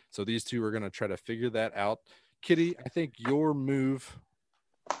 So these two are going to try to figure that out. Kitty, I think your move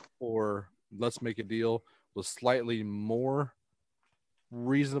for Let's Make a Deal was slightly more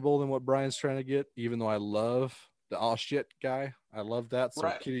reasonable than what Brian's trying to get, even though I love the all shit guy. I love that. So,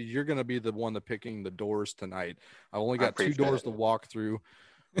 right. Kitty, you're going to be the one picking the doors tonight. I've only got 2 doors to walk through.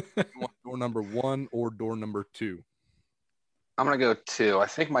 You want door number 1 or door number 2? I'm going to go 2. I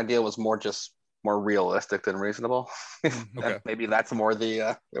think my deal was more realistic than reasonable. Okay. Maybe that's more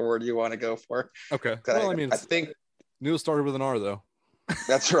the word you want to go for. Okay. Well, I think Neil started with an R though.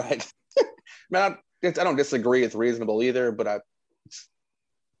 That's right. Man, I don't disagree. It's reasonable either, but I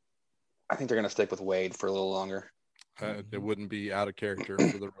think they're going to stick with Wade for a little longer. It wouldn't be out of character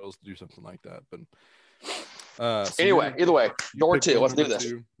for the Royals to do something like that. But so anyway, either way, door 2. Let's do this.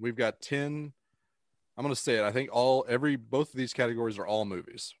 2. We've got 10. I'm going to say it. I think both of these categories are all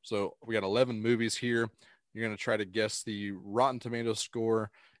movies. So we got 11 movies here. You're going to try to guess the Rotten Tomatoes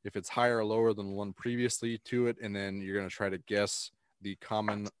score, if it's higher or lower than the one previously to it. And then you're going to try to guess the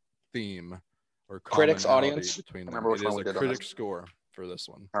common theme or critics audience between them. It is a critic score for this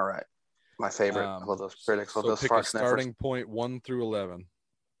one. All right. My favorite. I love those critics. Love those pick a starting point 1 through 11.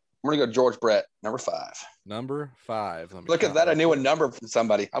 I'm going to go George Brett, number 5. Number 5. Look at that. I knew a number from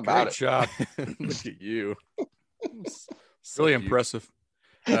somebody. How about Great job. Look at you. Really impressive.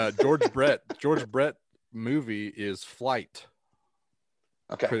 George Brett movie is Flight.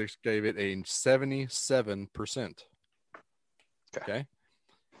 Okay. Critics gave it a 77%. Okay.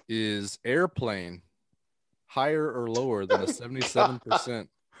 Is Airplane higher or lower than a 77%?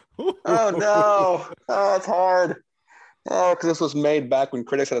 Oh, no. Oh, it's hard. Oh, because this was made back when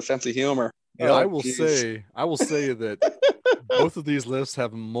critics had a sense of humor. And Oh, I will geez. say that both of these lists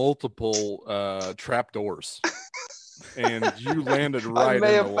have multiple trap doors, and you landed right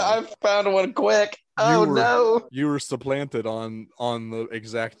into one. I found one quick. Oh no! You were supplanted on the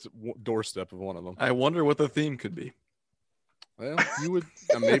exact doorstep of one of them. I wonder what the theme could be. Well, you would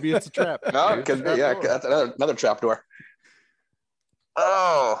maybe it's a trap. No, Maybe it could it's a be. Yeah, trap door. that's another trap door.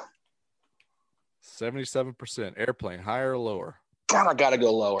 Oh 77%. Airplane, higher or lower? God, I gotta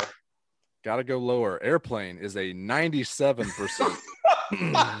go lower. Gotta go lower. Airplane is a 97%.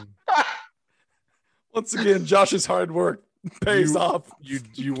 Once again, Josh's hard work pays off.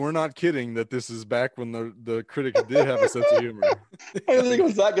 You were not kidding that this is back when the critics did have a sense of humor. I didn't think it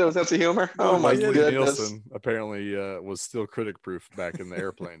was that good of a sense of humor. Oh my Leslie goodness! Nielsen apparently was still critic proof back in the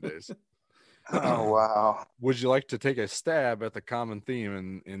Airplane days. Oh wow! Would you like to take a stab at the common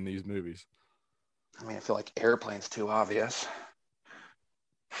theme in these movies? I mean, I feel like Airplane's too obvious.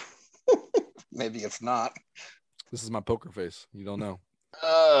 Maybe it's not. This is my poker face. You don't know.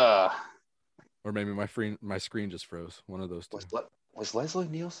 Or maybe my screen just froze. One of those two. Was Leslie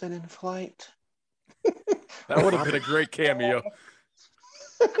Nielsen in Flight? That would have been a great cameo.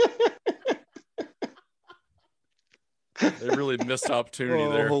 They really missed opportunity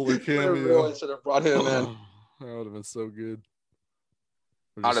there. Holy They cameo. really should have brought him in. That would have been so good.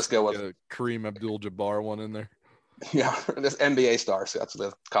 Or I'll just go with get a Kareem Abdul-Jabbar one in there. Yeah, this NBA stars. That's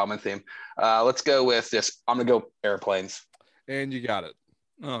the common theme. Let's go with this. I'm gonna go Airplanes. And you got it.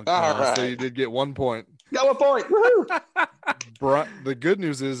 Oh, All right. So you did get 1 point. Got a point. Woohoo! The good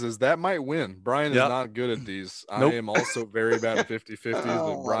news is that might win. Brian is Yep. not good at these. Nope. I am also very bad at 50-50s,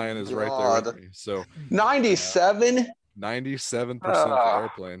 Oh, but Brian is right God. there with me. So 97. 97% for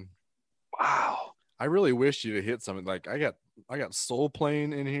Airplane. Wow. I really wish you'd have hit something like I got Soul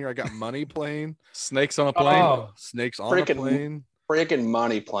Plane in here. I got Money Plane. Snakes on a plane. Oh. Snakes on Freaking- a Plane. Freaking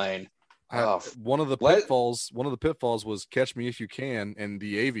Money Plane. Oh, One of the pitfalls was Catch Me If You Can and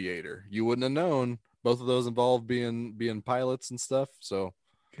The Aviator. You wouldn't have known both of those involved being pilots and stuff. So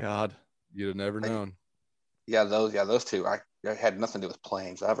God. you'd have never known. yeah, those two. I had nothing to do with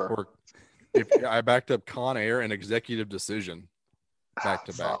planes ever. Or if I backed up Con Air and Executive Decision back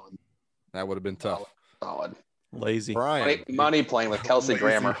to back, Solid. that would have been tough. Solid. Lazy. Brian, Money Plane with Kelsey Lazy.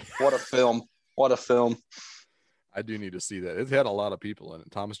 Grammer. What a film. What a film. I do need to see that. It had a lot of people in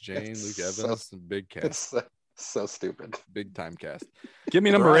it. Thomas Jane, It's Luke so- Evans, and big cast, It's so stupid. big time cast. Give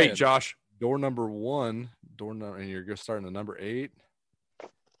me number Brian. 8, Josh. Door number 1, and you're going to start in number 8.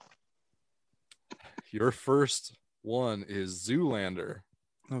 Your first one is Zoolander.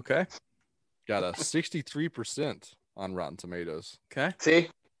 Okay. Got a 63% on Rotten Tomatoes. Okay. See,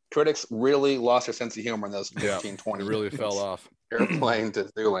 critics really lost their sense of humor in those 15, 20 It really years. fell off. Airplane to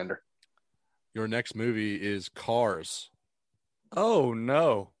Zoolander. Your next movie is Cars. Oh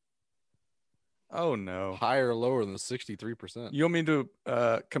no. Oh no. Higher or lower than the 63%? You want me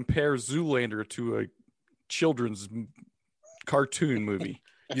to compare Zoolander to a children's cartoon movie?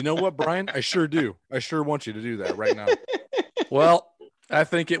 You know what, Brian? I sure do. I sure want you to do that right now. Well, I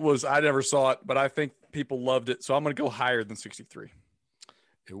think it was. I never saw it, but I think people loved it, so I'm going to go higher than 63.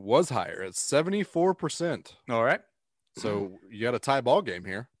 It was higher at 74%. All right. So you got a tie ball game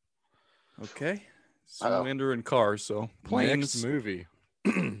here. Okay. Zoolander and Cars. So planes. Next movie,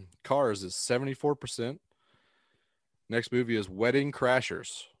 Cars is 74%. Next movie is Wedding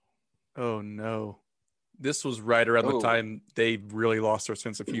Crashers. Oh no. This was right around the Oh. time they really lost their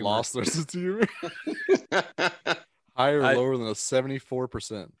sense of humor. Lost their sense of humor. Higher or I- lower than a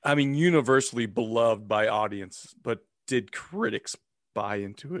 74%. I mean, universally beloved by audience, but did critics buy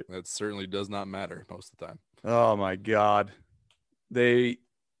into it? That certainly does not matter most of the time. Oh my God.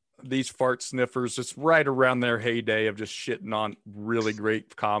 These fart sniffers just right around their heyday of just shitting on really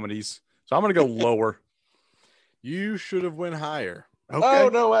great comedies. So I'm going to go lower. You should have went higher. Okay. Oh,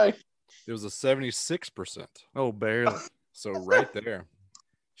 no way. It was a 76%. Oh, barely. So right there.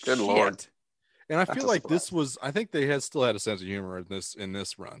 Good Lord. Shit. And I That's feel a like surprise. this was, I think they still had a sense of humor in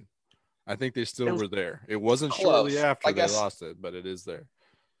this run. I think they still It was were there. It wasn't close. shortly after I they guess- lost it, but it is there.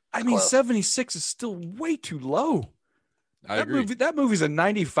 I mean, Close. 76 is still way too low. I agree. That movie's a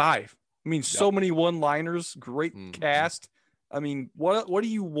 95. I mean, so many one-liners, great Mhm. cast. I mean, what do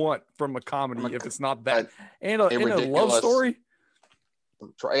you want from a comedy From a- if it's not that? a And a love ridiculous- story?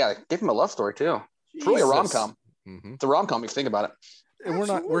 Yeah, give him a love story, too. It's really a Jesus. rom-com. Mhm. It's a rom-com if you think about it. And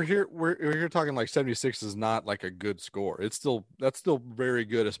we're here talking like 76 is not like a good score. That's still very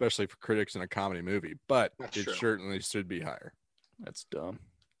good, especially for critics in a comedy movie, but That's it true. certainly should be higher. That's dumb.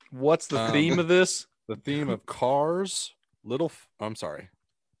 What's the Um, theme of this? The theme of Cars,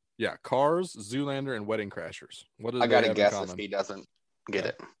 Yeah, Cars, Zoolander, and Wedding Crashers. What does I got to have guess in if common? he doesn't get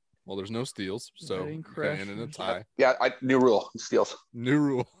it. Well, there's no steals, so Wedding it's gonna end in a Crashers. tie. Yeah, new rule. Steals. New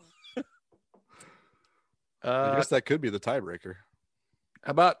rule. I How guess that could be the tiebreaker.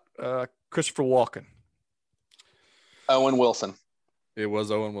 about Christopher Walken? Owen Wilson. It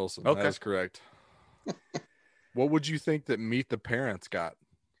was Owen Wilson. Okay. That is correct. What would you think that Meet the Parents got?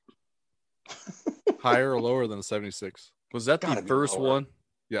 Higher or lower than a 76? Was that Gotta the be first lower. one?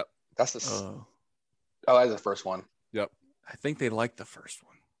 That's the. Oh, That's the first one. I think they liked the first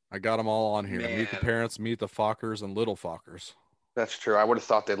one. I got them all on here. Meet the Man. Parents, Meet the Fockers, and Little Fockers. That's true. I would have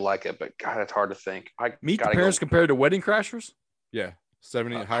thought they'd like it, but God, it's hard to think. I Meet the gotta Parents Go, compared to Wedding Crashers? Yeah,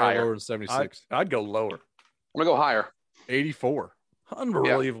 70 higher, higher. lower than 76. I'd go lower. I'm gonna go higher. 84.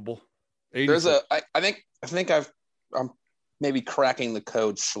 Unbelievable. 86. There's I think I'm maybe cracking the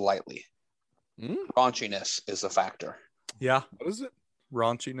code slightly. Hmm? Raunchiness is a factor. Yeah. What is it?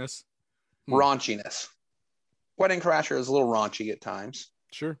 Raunchiness. Raunchiness. Wedding Crasher is a little raunchy at times.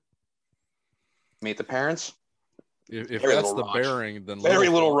 Sure. Meet the Parents. If Very that's little the raunch. bearing, then Very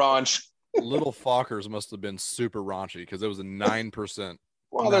little raunch. Little Fockers must have been super raunchy because it was a 9%.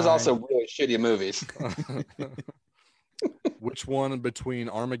 Well, there's also really shitty movies. Which one between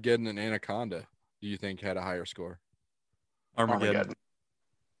Armageddon and Anaconda do you think had a higher score? Armageddon.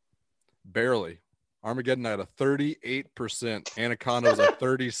 Barely. Armageddon had a 38%. Anaconda was a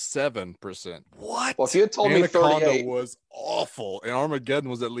 37%. What? Well, if you had told me Anaconda 38, was awful, and Armageddon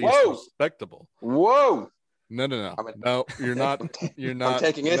was at least Whoa. respectable. whoa, No. No, you're not. You're not. I'm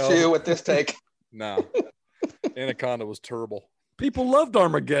taking no, issue with this take. No. Anaconda was terrible. People loved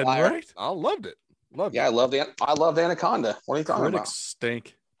Armageddon, Liar. right? I loved it. Loved Yeah, it. I loved Anaconda. What are you talking Critics about?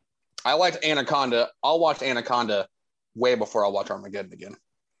 stink. I liked Anaconda. I'll watch Anaconda way before I'll watch Armageddon again.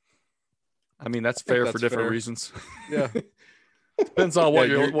 I mean, that's think fair that's for different fair. reasons. Yeah. Depends on what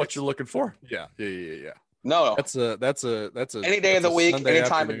Yeah, you're looking for. Yeah. No, That's a any day of the week, Sunday any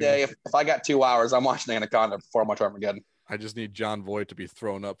time of afternoon. day. If I got 2 hours, I'm watching Anaconda before I watch Armageddon. I just need John Voight to be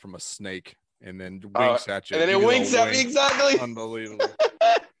thrown up from a snake and then Oh, winks at you. And then it Give you a winks at me wink. exactly. Unbelievable.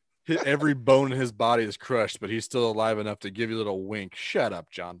 Every bone in his body is crushed, but he's still alive enough to give you a little wink. Shut up,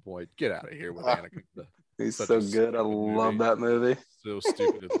 John Voight. Get out of here with Anaconda. He's Such so a good. I stupid love movie. that movie. So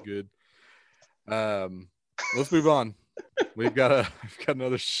stupid, it's good. Let's move on. We've got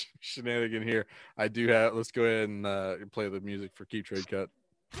another shenanigan here. I do have. Let's go ahead and play the music for Keep Trade Cut.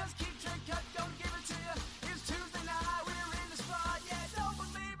 Just keep trade cut, don't give it to you. It's Tuesday night, we're in the spot. Yeah, don't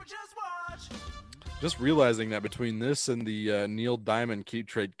believe it, just watch. Just realizing that between this and the Neil Diamond Keep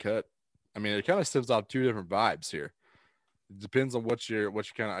Trade Cut, I mean, it kind of stems off two different vibes here. It depends on what you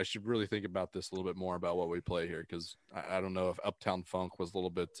kind of. I should really think about this a little bit more about what we play here because I don't know if Uptown Funk was a little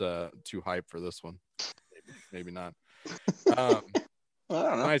bit too hype for this one. Maybe not. I don't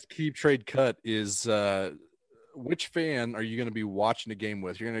know. Nice Keep Trade Cut is which fan are you going to be watching a game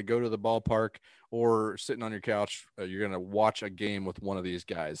with? You're going to go to the ballpark or sitting on your couch. You're going to watch a game with one of these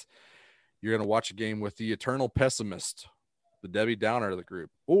guys. You're going to watch a game with the eternal pessimist, the Debbie Downer of the group,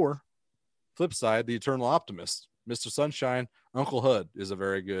 or flip side, the eternal optimist, Mr. Sunshine. Uncle Hud is a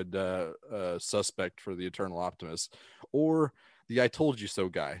very good suspect for the eternal optimist, or the I told you so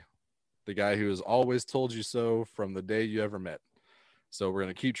guy, the guy who has always told you so from the day you ever met. So we're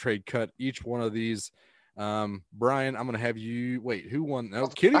going to keep trade cut each one of these. Brian, I'm going to have you wait. Who won? No,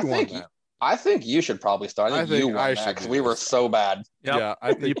 Kitty won that. I think you should probably start. I think you won I that should because do we were this. so bad. Yep. Yeah,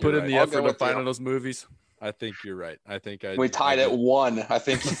 I think You put you're in the right. I'll go effort with of finding you. those movies. I think you're right. I think We tied I at did. 1. I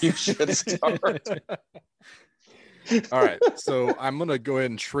think you should start. All right, so I'm gonna go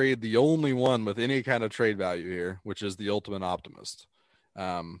ahead and trade the only one with any kind of trade value here, which is the Ultimate Optimist.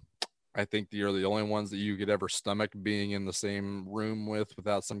 I think you're the only ones that you could ever stomach being in the same room with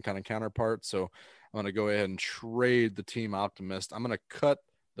without some kind of counterpart. So I'm gonna go ahead and trade the Team Optimist. I'm gonna cut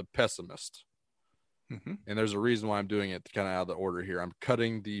the Pessimist. Mhm. And there's a reason why I'm doing it kind of out of the order here. I'm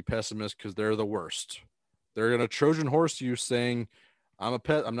cutting the Pessimist because they're the worst. They're going to Trojan horse you saying, I'm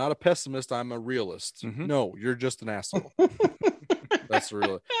not a pessimist, I'm a realist. Mhm. No, you're just an asshole. That's the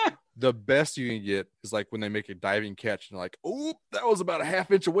real. The best you can get is like when they make a diving catch and they're like, oh, that was about a half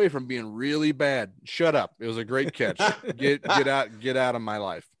inch away from being really bad. Shut up. It was a great catch. Get out of my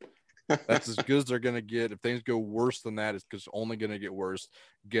life. That's as good as they're going to get. If things go worse than that, it's just only going to get worse.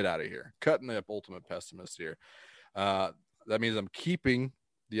 Get out of here. Cutting the Ultimate Pessimist here. That means I'm keeping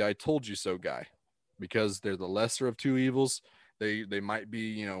the I told you so guy because they're the lesser of two evils. They might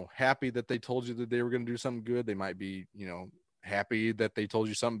be, happy that they told you that they were going to do something good. They might be, happy that they told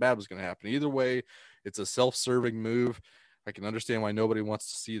you something bad was going to happen. Either way, it's a self-serving move. I can understand why nobody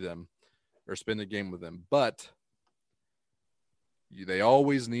wants to see them or spend the game with them, but they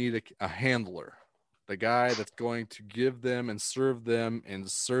always need a handler, the guy that's going to give them and serve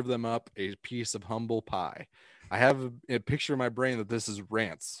them up a piece of humble pie. I have a picture in my brain that this is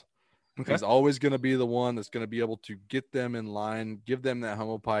Rance. Okay. He's always going to be the one that's going to be able to get them in line, give them that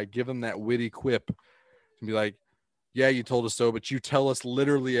humble pie, give them that witty quip, and be like, yeah, you told us so, but you tell us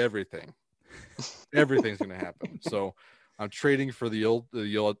literally everything. Everything's going to happen. So I'm trading for the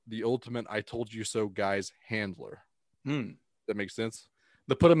ultimate I told you so guy's handler. That makes sense?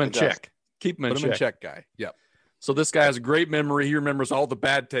 The put him in check. Keep him in check. Put him in check guy. Yep. So this guy has a great memory. He remembers all the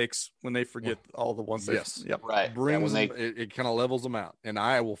bad takes when they forget all the ones. Yes. Yep. Right. Brings them, it kind of levels them out, and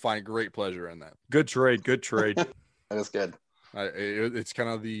I will find great pleasure in that. Good trade. That is good. It's kind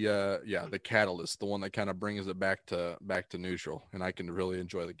of the catalyst, the one that kind of brings it back to neutral, and I can really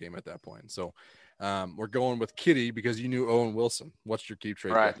enjoy the game at that point. So we're going with Kitty because you knew Owen Wilson. What's your keep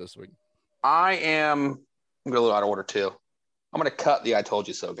trade bet this week? I'm going a little out of order too. I'm going to cut the I told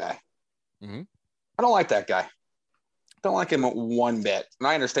you so guy. Mm-hmm. I don't like that guy. Don't like him one bit. And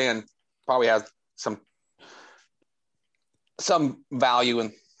I understand probably has some value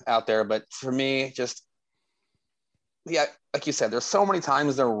out there, but for me, just like you said, there's so many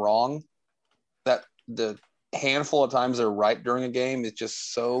times they're wrong that the handful of times they're right during a game is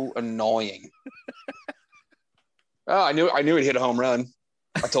just so annoying. I knew he'd hit a home run.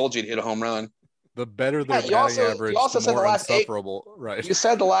 I told you he'd hit a home run. The better their batting average, the more insufferable. Right. You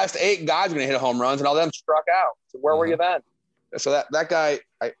said the last 8 guys are going to hit home runs, and all of them struck out. So where were you then? So that guy,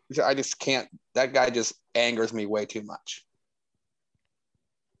 I just can't. That guy just angers me way too much.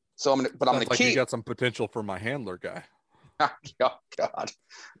 So I'm gonna keep. You got some potential for my handler guy. Oh God,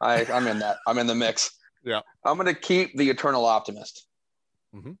 I'm in that. I'm in the mix. Yeah. I'm gonna keep the eternal optimist.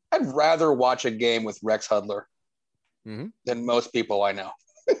 Mm-hmm. I'd rather watch a game with Rex Hudler than most people I know,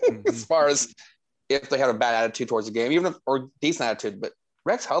 as far as if they have a bad attitude towards the game, or decent attitude. But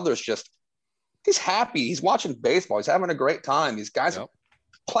Rex Hudler's he's happy. He's watching baseball. He's having a great time. These guys are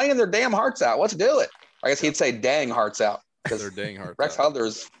playing their damn hearts out. Let's do it. I guess he'd say dang hearts out. Their dang hearts Rex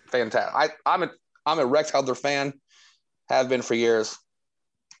Hudler's fantastic. I'm a Rex Hudler fan. Have been for years.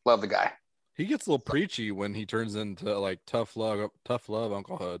 Love the guy. He gets a little preachy when he turns into like tough love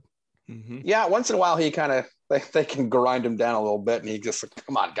Uncle Hud. Mm-hmm. Yeah, once in a while he kind of they can grind him down a little bit, and he just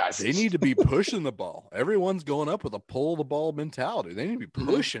come on, guys. They need to be pushing the ball. Everyone's going up with a pull the ball mentality. They need to be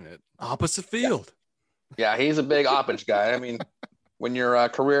pushing it. Opposite field. Yeah, he's a big opposite guy. I mean, when your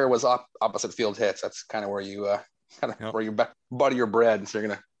career was opposite field hits, that's kind of where you where you butter your bread. So you're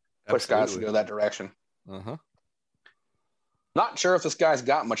gonna push guys to go that direction. Not sure if this guy's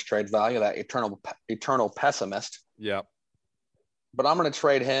got much trade value. That eternal pessimist. Yeah. But I'm gonna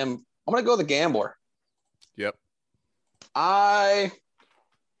trade him. I'm gonna go the gambler. Yep. I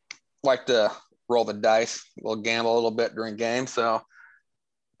like to roll the dice. We'll gamble a little bit during games, so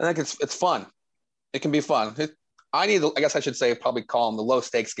I think it's fun. It can be fun. I guess I should say probably call him the low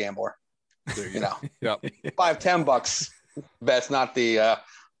stakes gambler. You know, Yep. $5-10 bet's not the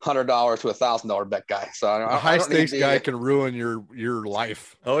 $100 to $1,000 bet guy. So a high stakes guy can ruin your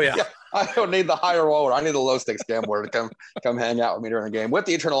life. Oh yeah. I don't need the higher roller. I need the low stakes gambler to come hang out with me during the game with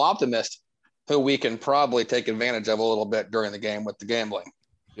the eternal optimist, who we can probably take advantage of a little bit during the game with the gambling.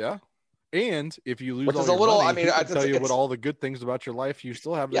 Yeah. And if you lose Which all is your a little, money, I mean, he I can tell you what all the good things about your life you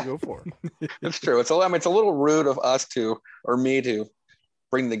still have to go for. It's true. It's a little rude of us me to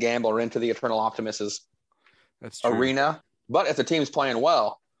bring the gambler into the eternal optimist's arena. But if the team's playing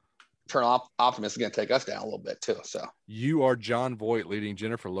well, eternal optimist is going to take us down a little bit too. So you are John Voight leading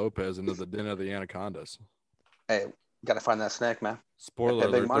Jennifer Lopez into the den of the anacondas. Hey, got to find that snake, man. Spoiler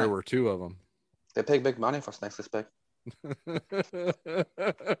alert, there were 2 of them. They pay big money for snakes this big.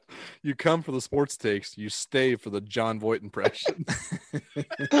 You come for the sports takes, you stay for the John Voight impression.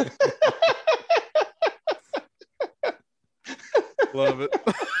 Love it.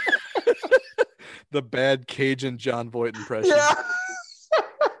 The bad Cajun John Voight impression. Yeah.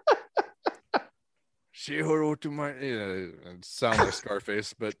 She heard to my it sounds like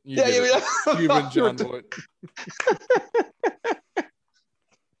Scarface, but Cuban John Voight.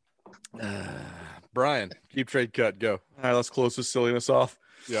 Brian, keep trade cut. Go. All right, let's close this silliness off.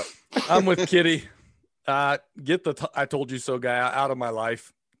 Yep. I'm with Kitty. Get the I told you so guy out of my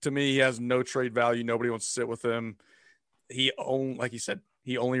life. To me, he has no trade value. Nobody wants to sit with him. Like he said,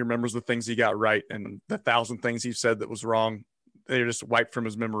 he only remembers the things he got right, and the 1,000 things he said that was wrong, they're just wiped from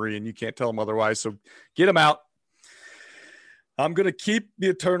his memory, and you can't tell him otherwise. So get him out. I'm going to keep the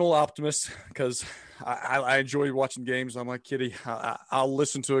eternal optimist because I enjoy watching games. I'm like, Kitty, I'll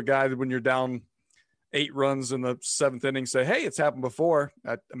listen to a guy that when you're down 8 runs in the 7th inning say, hey, it's happened before.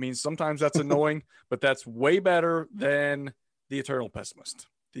 I mean, sometimes that's annoying, but that's way better than the eternal pessimist.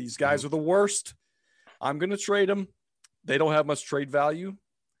 These guys are the worst. I'm going to trade them. They don't have much trade value.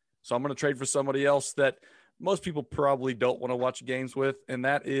 So I'm going to trade for somebody else that most people probably don't want to watch games with, and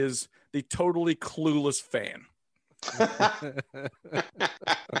that is the totally clueless fan.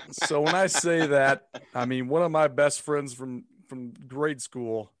 So when I say that, I mean, one of my best friends from grade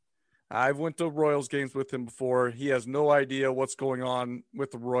school, I've went to Royals games with him before. He has no idea what's going on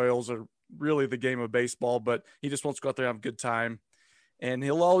with the Royals or really the game of baseball, but he just wants to go out there and have a good time. And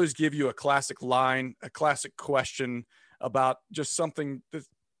he'll always give you a classic line, a classic question about just something that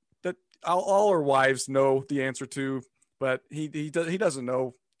all our wives know the answer to, but he doesn't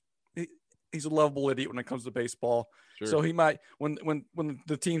know. He's a lovable idiot when it comes to baseball. Sure. So he might, when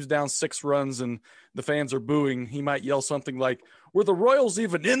the team's down 6 runs and the fans are booing, he might yell something like, "Were the Royals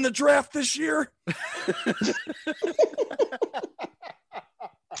even in the draft this year?"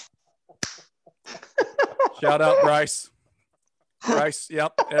 Shout out Bryce. Bryce,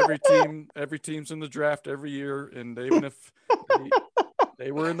 yep. Every team's in the draft every year, and even if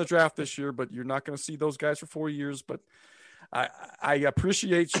they were in the draft this year, but you're not going to see those guys for 4 years. But I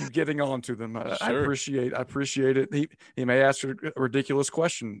appreciate you getting on to them. Sure. I appreciate it. He may ask a ridiculous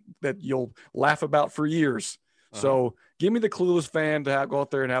question that you'll laugh about for years. So give me the clueless fan to go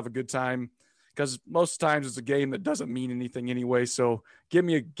out there and have a good time, because most times it's a game that doesn't mean anything anyway. So give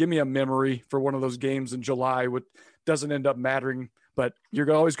me a memory for one of those games in July, what doesn't end up mattering, but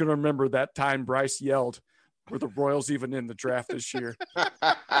you're always going to remember that time Bryce yelled, "Were the Royals even in the draft this year?"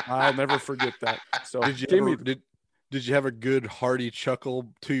 I'll never forget that. So did you have a good hearty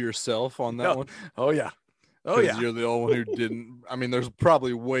chuckle to yourself on that one? Oh yeah. Oh yeah. You're the only one who didn't. I mean, there's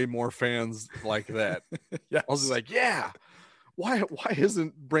probably way more fans like that. Yeah. I was like, yeah. Why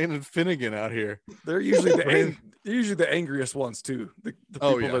isn't Brandon Finnegan out here? They're usually the angriest ones too. The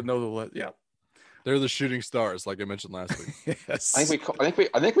people that know yeah. They're the shooting stars, like I mentioned last week. Yes. I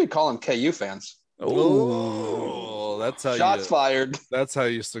think we call them KU fans. Oh, that's how shots fired. That's how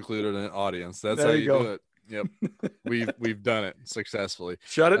you seclude an audience. That's how you do it. Yep. We've done it successfily.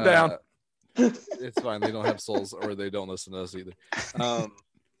 Shut it down. It's fine. They don't have souls, or they don't listen to us either.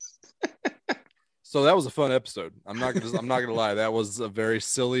 So that was a fun episode. I'm not gonna lie. That was a very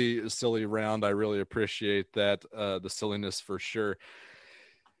silly round. I really appreciate that, the silliness for sure.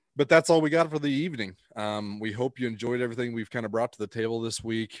 But that's all we got for the evening. We hope you enjoyed everything we've kind of brought to the table this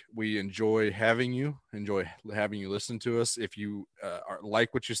week. We enjoy having you listen to us. If you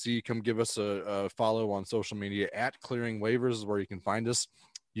like what you see, come give us a follow on social media at Clearing Waivers is where you can find us.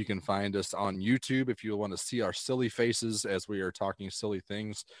 You can find us on YouTube if you want to see our silly faces as we are talking silly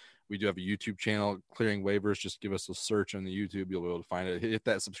things. We do have a YouTube channel, Clearing Waivers. Just give us a search on the YouTube. You'll be able to find it. Hit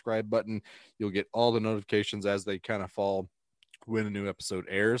that subscribe button. You'll get all the notifications as they kind of fall when a new episode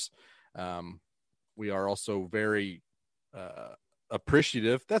airs. We are also very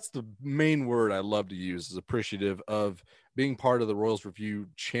appreciative. That's the main word I love to use, is appreciative of being part of the Royals Review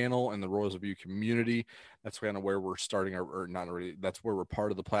channel and the Royals Review community. That's kind of where we're starting that's where we're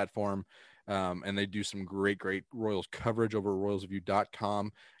part of the platform. And they do some great Royals coverage over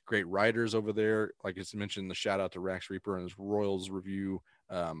royalsreview.com. Great writers over there. Like I mentioned, the shout out to Rax Reaper and his Royals Review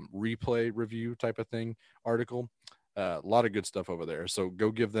replay review type of thing article. A lot of good stuff over there. So go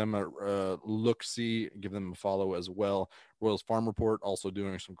give them a look-see, give them a follow as well. Royals Farm Report also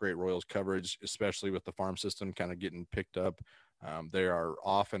doing some great Royals coverage, especially with the farm system kind of getting picked up. They are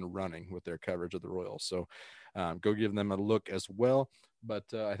off and running with their coverage of the Royals. So go give them a look as well.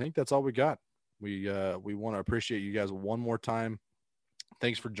 But I think that's all we got. We want to appreciate you guys one more time.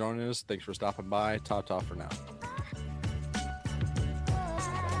 Thanks for joining us. Thanks for stopping by. Ta-ta for now.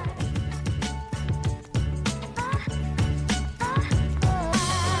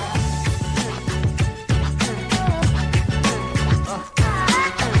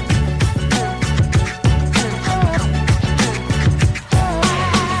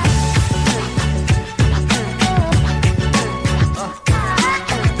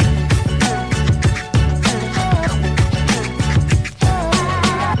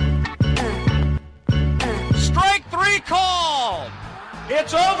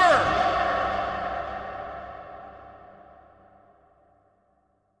 It's over!